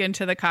your mug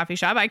into the coffee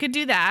shop. I could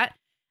do that.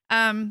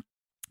 And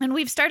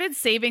we've started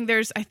saving.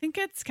 I think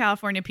it's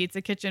California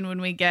Pizza Kitchen when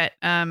we get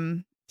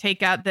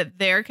takeout, that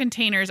their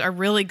containers are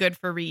really good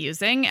for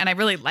reusing. And I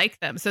really like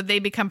them. So they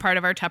become part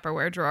of our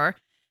Tupperware drawer.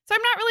 So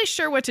I'm not really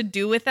sure what to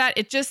do with that.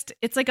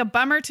 It's like a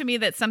bummer to me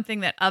that something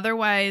that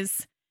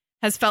otherwise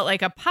has felt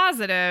like a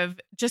positive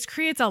just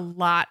creates a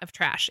lot of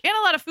trash and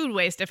a lot of food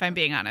waste, if I'm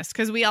being honest,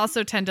 because we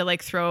also tend to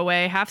like throw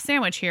away half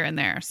sandwich here and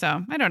there.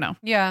 So I don't know.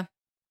 Yeah.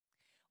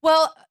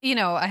 Well,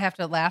 I have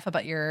to laugh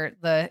about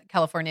the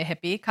California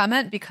hippie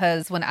comment,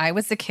 because when I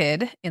was a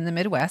kid in the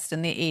Midwest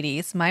in the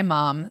 80s, my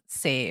mom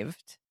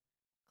saved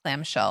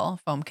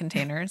clamshell foam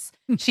containers.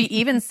 She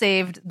even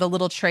saved the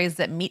little trays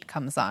that meat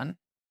comes on.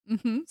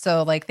 Mm-hmm.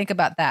 So like, think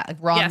about that, like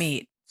raw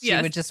meat. She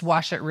would just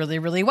wash it really,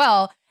 really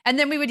well. And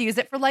then we would use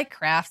it for like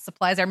craft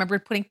supplies. I remember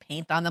putting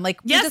paint on them. Like,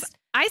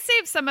 I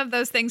saved some of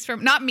those things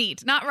from not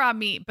raw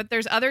meat, but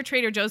there's other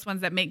Trader Joe's ones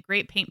that make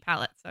great paint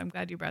palettes. So I'm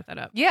glad you brought that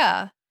up.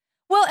 Yeah.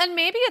 Well, and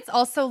maybe it's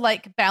also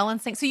like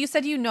balancing. So you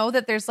said,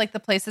 that there's like the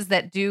places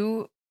that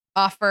do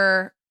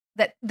offer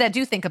that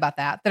do think about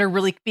that are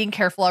really being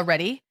careful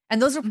already.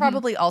 And those are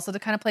probably also the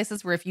kind of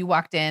places where if you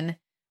walked in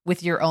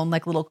with your own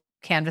like little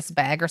canvas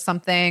bag or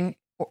something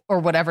or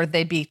whatever,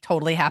 they'd be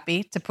totally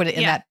happy to put it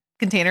in that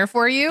container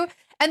for you.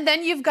 And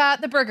then you've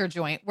got the burger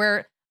joint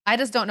where I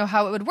just don't know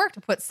how it would work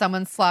to put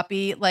someone's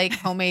sloppy, like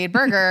homemade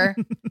burger,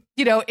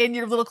 in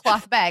your little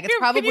cloth bag. It's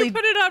probably can you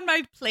put it on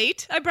my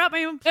plate. I brought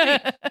my own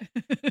plate.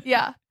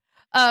 Yeah.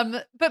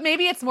 But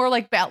maybe it's more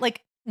like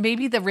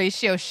maybe the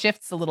ratio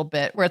shifts a little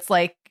bit where it's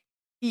like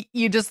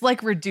you just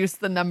like reduce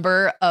the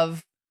number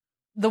of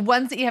the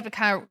ones that you have to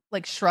kind of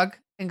like shrug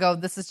and go,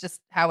 this is just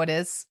how it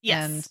is.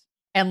 Yes.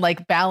 And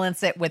like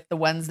balance it with the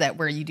ones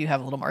where you do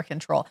have a little more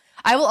control.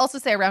 I will also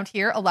say around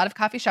here, a lot of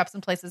coffee shops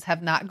and places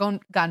have not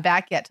gone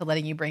back yet to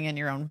letting you bring in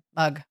your own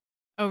mug.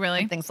 Oh,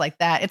 really? And things like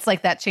that. It's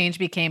like that change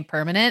became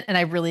permanent, and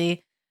it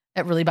really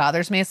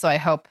bothers me. So I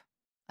hope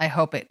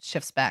it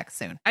shifts back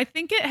soon. I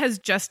think it has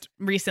just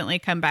recently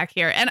come back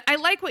here, and I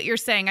like what you're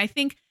saying. I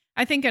think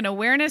an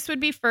awareness would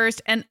be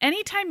first, and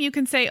anytime you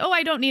can say, "Oh,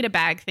 I don't need a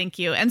bag, thank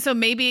you," and so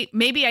maybe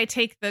I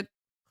take the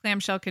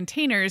clamshell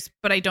containers,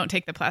 but I don't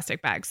take the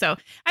plastic bag. So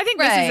I think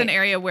this is an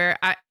area where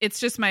it's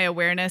just my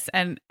awareness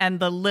and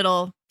the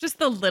little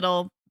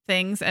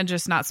things and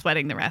just not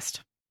sweating the rest.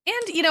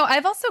 And,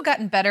 I've also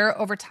gotten better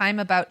over time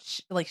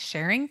about like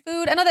sharing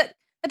food. I know that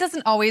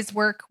doesn't always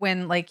work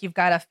when like you've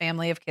got a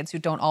family of kids who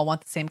don't all want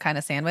the same kind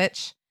of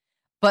sandwich,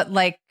 but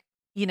like,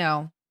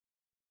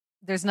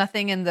 there's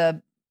nothing in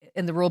the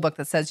rule book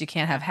that says you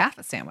can't have half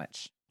a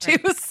sandwich. Too.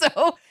 Right.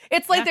 So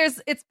it's like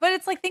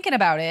it's like thinking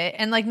about it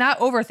and like not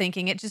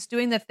overthinking it, just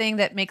doing the thing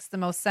that makes the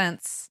most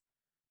sense,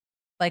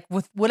 like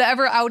with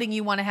whatever outing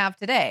you want to have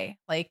today.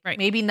 Like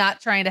maybe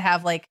not trying to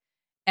have like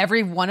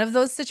every one of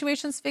those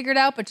situations figured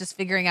out, but just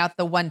figuring out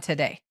the one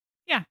today.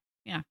 Yeah.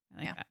 Yeah,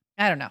 I like that.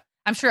 I don't know.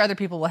 I'm sure other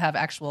people will have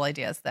actual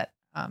ideas that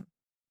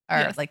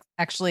are like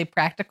actually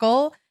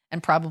practical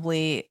and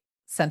probably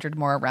centered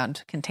more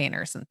around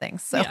containers and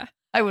things. So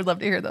I would love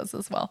to hear those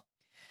as well.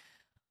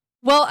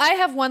 Well, I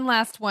have one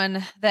last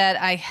one that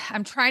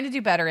I'm trying to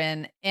do better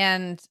in.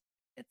 And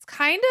it's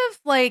kind of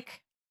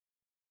like,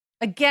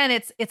 again,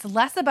 it's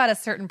less about a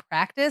certain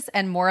practice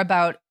and more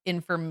about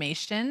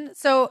information.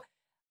 So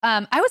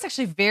I was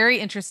actually very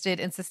interested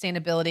in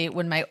sustainability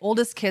when my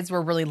oldest kids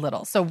were really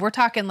little. So we're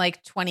talking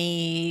like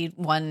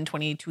 21,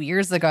 22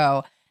 years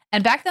ago.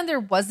 And back then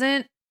there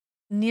wasn't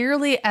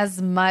nearly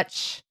as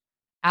much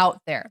out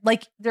there.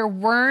 Like there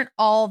weren't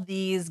all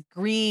these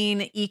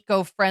green,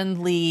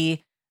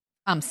 eco-friendly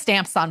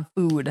stamps on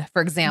food,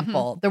 for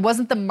example. There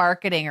wasn't the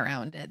marketing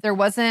around it. There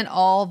wasn't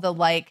all the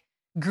like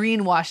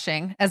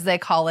greenwashing, as they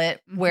call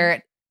it,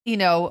 where,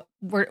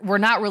 we're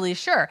not really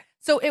sure.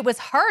 So it was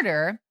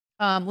harder,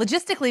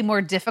 logistically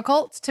more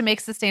difficult to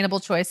make sustainable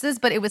choices,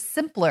 but it was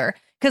simpler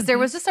because there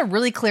was just a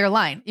really clear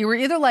line. You were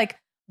either like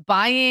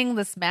buying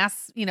this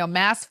mass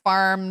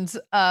farmed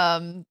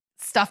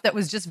stuff that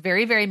was just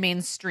very, very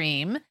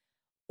mainstream,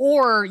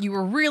 or you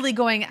were really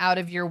going out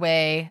of your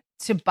way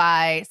to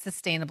buy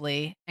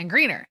sustainably and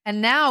greener.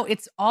 And now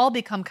it's all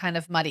become kind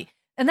of muddy.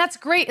 And that's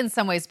great in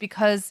some ways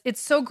because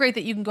it's so great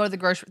that you can go to the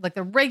grocery, like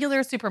the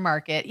regular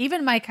supermarket,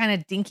 even my kind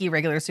of dinky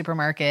regular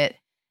supermarket,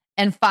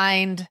 and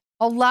find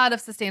a lot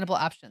of sustainable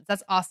options.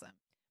 That's awesome.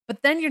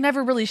 But then you're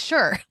never really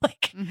sure.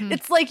 Like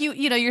it's like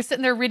you're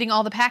sitting there reading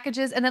all the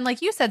packages, and then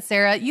like you said,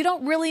 Sarah, you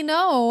don't really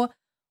know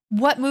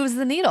what moves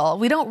the needle.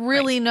 We don't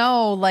really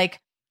know. Like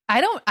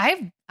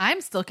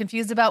I'm still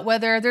confused about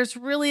whether there's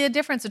really a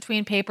difference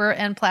between paper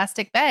and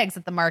plastic bags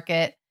at the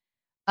market.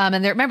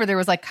 And there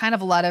was like kind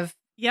of a lot of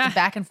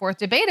back and forth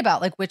debate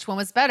about like which one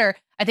was better.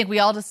 I think we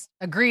all just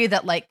agree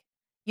that like,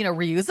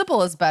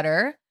 reusable is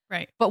better.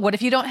 Right. But what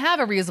if you don't have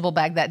a reusable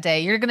bag that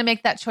day? You're going to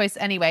make that choice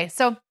anyway.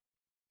 So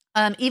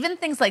even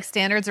things like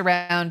standards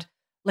around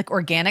like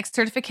organic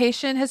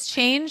certification has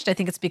changed. I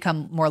think it's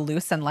become more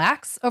loose and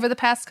lax over the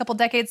past couple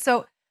decades.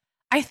 So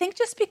I think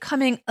just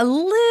becoming a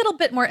little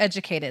bit more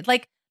educated,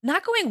 like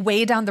not going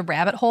way down the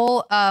rabbit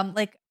hole,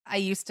 like I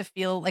used to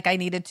feel like I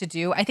needed to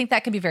do. I think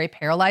that can be very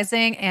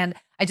paralyzing, and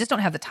I just don't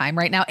have the time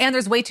right now. And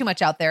there's way too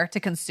much out there to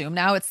consume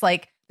now. It's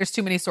like there's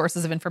too many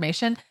sources of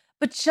information.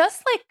 But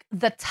just like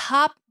the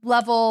top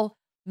level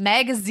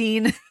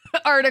magazine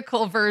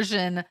article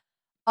version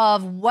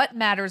of what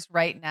matters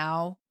right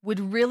now would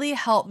really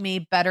help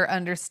me better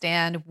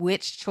understand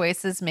which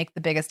choices make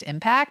the biggest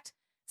impact,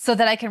 so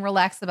that I can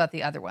relax about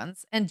the other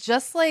ones. And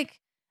just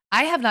like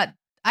I have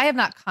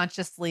not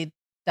consciously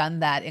done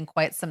that in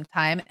quite some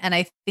time. And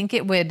I think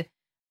it would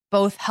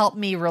both help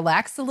me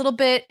relax a little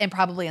bit and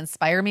probably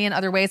inspire me in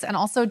other ways. And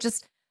also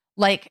just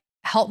like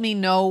help me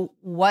know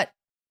what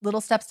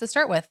little steps to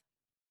start with.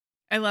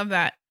 I love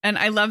that. And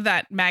I love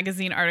that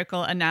magazine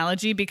article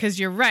analogy because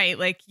you're right.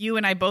 Like you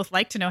and I both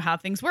like to know how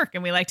things work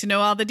and we like to know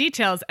all the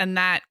details, and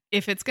that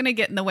if it's going to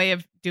get in the way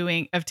of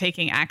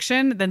taking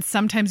action, then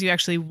sometimes you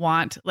actually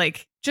want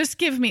like, just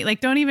give me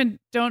like,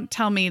 don't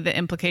tell me the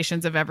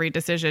implications of every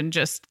decision.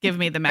 Just give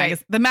me the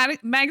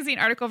magazine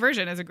article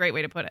version is a great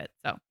way to put it.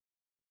 So.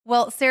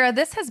 Well, Sarah,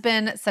 this has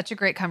been such a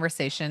great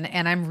conversation,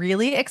 and I'm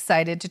really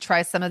excited to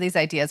try some of these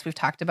ideas we've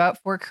talked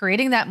about for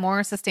creating that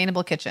more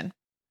sustainable kitchen.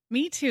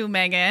 Me too,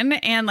 Megan.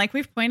 And like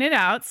we've pointed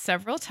out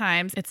several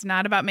times, it's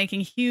not about making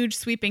huge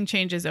sweeping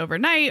changes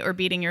overnight or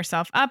beating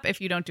yourself up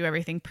if you don't do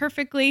everything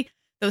perfectly.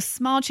 Those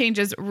small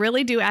changes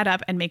really do add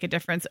up and make a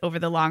difference over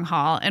the long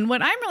haul. And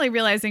what I'm really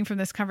realizing from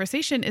this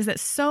conversation is that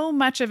so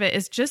much of it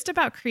is just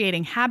about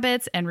creating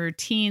habits and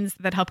routines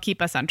that help keep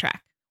us on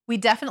track. We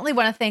definitely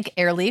want to thank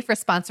Airly for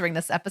sponsoring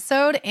this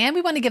episode, and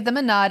we want to give them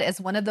a nod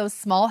as one of those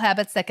small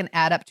habits that can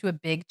add up to a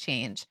big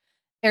change.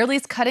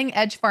 Airly's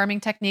cutting-edge farming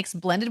techniques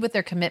blended with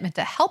their commitment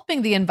to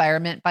helping the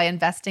environment by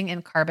investing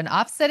in carbon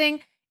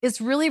offsetting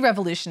is really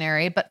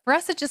revolutionary, but for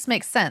us, it just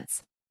makes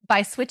sense.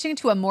 By switching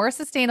to a more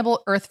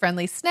sustainable,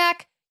 earth-friendly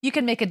snack, you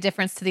can make a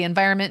difference to the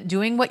environment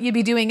doing what you'd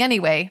be doing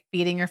anyway,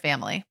 feeding your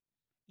family.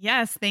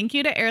 Yes, thank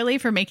you to Airly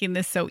for making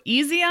this so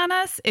easy on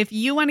us. If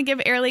you want to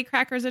give Airly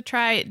crackers a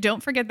try,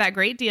 don't forget that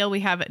great deal we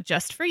have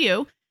just for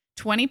you.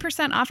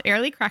 20% off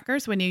Airly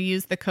crackers when you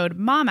use the code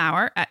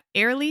MOMHOUR at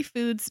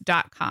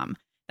airlyfoods.com.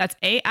 That's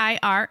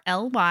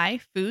AIRLY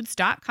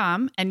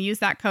foods.com, and use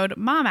that code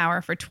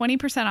MOMHOUR for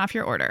 20% off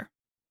your order.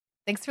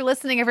 Thanks for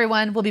listening,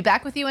 everyone. We'll be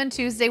back with you on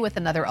Tuesday with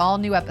another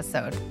all-new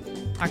episode.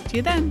 Talk to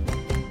you then.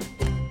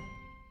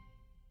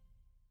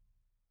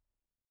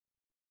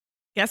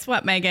 Guess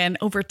what, Megan?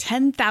 Over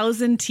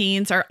 10,000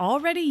 teens are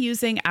already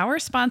using our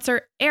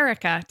sponsor,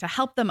 Erica, to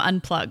help them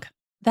unplug.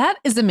 That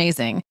is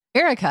amazing.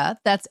 Erica,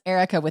 that's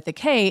Erica with a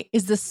K,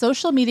 is the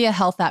social media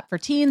health app for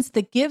teens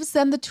that gives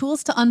them the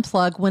tools to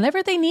unplug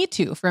whenever they need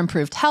to for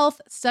improved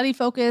health, study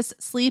focus,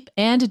 sleep,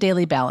 and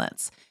daily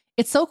balance.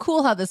 It's so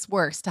cool how this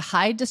works to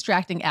hide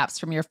distracting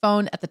apps from your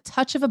phone at the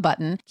touch of a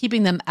button,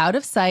 keeping them out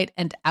of sight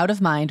and out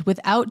of mind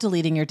without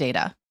deleting your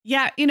data.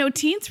 Yeah,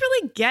 teens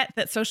really get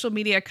that social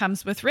media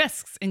comes with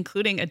risks,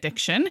 including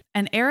addiction,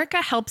 and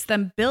Erica helps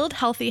them build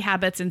healthy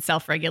habits and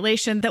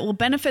self-regulation that will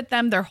benefit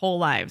them their whole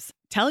lives.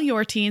 Tell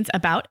your teens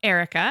about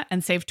Erica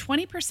and save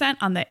 20%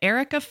 on the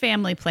Erica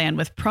family plan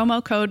with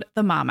promo code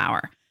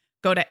TheMomHour.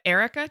 Go to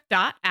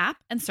erica.app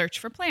and search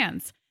for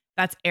plans.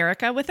 That's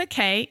Erica with a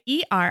K,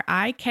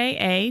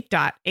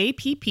 ERIKA.app,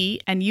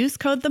 and use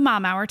code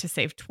TheMomHour to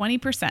save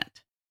 20%.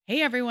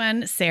 Hey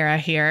everyone, Sarah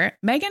here.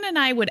 Megan and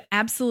I would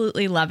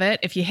absolutely love it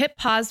if you hit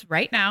pause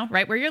right now,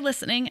 right where you're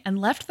listening, and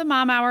left the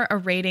Mom Hour a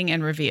rating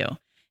and review.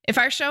 If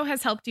our show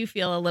has helped you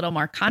feel a little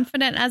more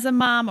confident as a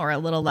mom or a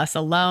little less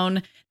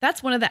alone,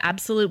 that's one of the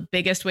absolute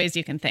biggest ways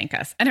you can thank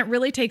us. And it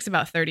really takes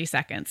about 30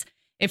 seconds.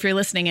 If you're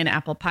listening in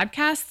Apple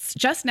Podcasts,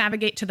 just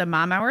navigate to the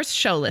Mom Hour's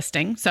show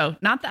listing. So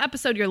not the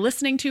episode you're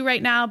listening to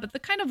right now, but the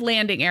kind of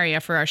landing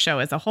area for our show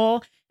as a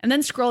whole, and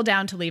then scroll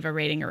down to leave a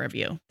rating or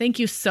review. Thank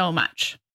you so much.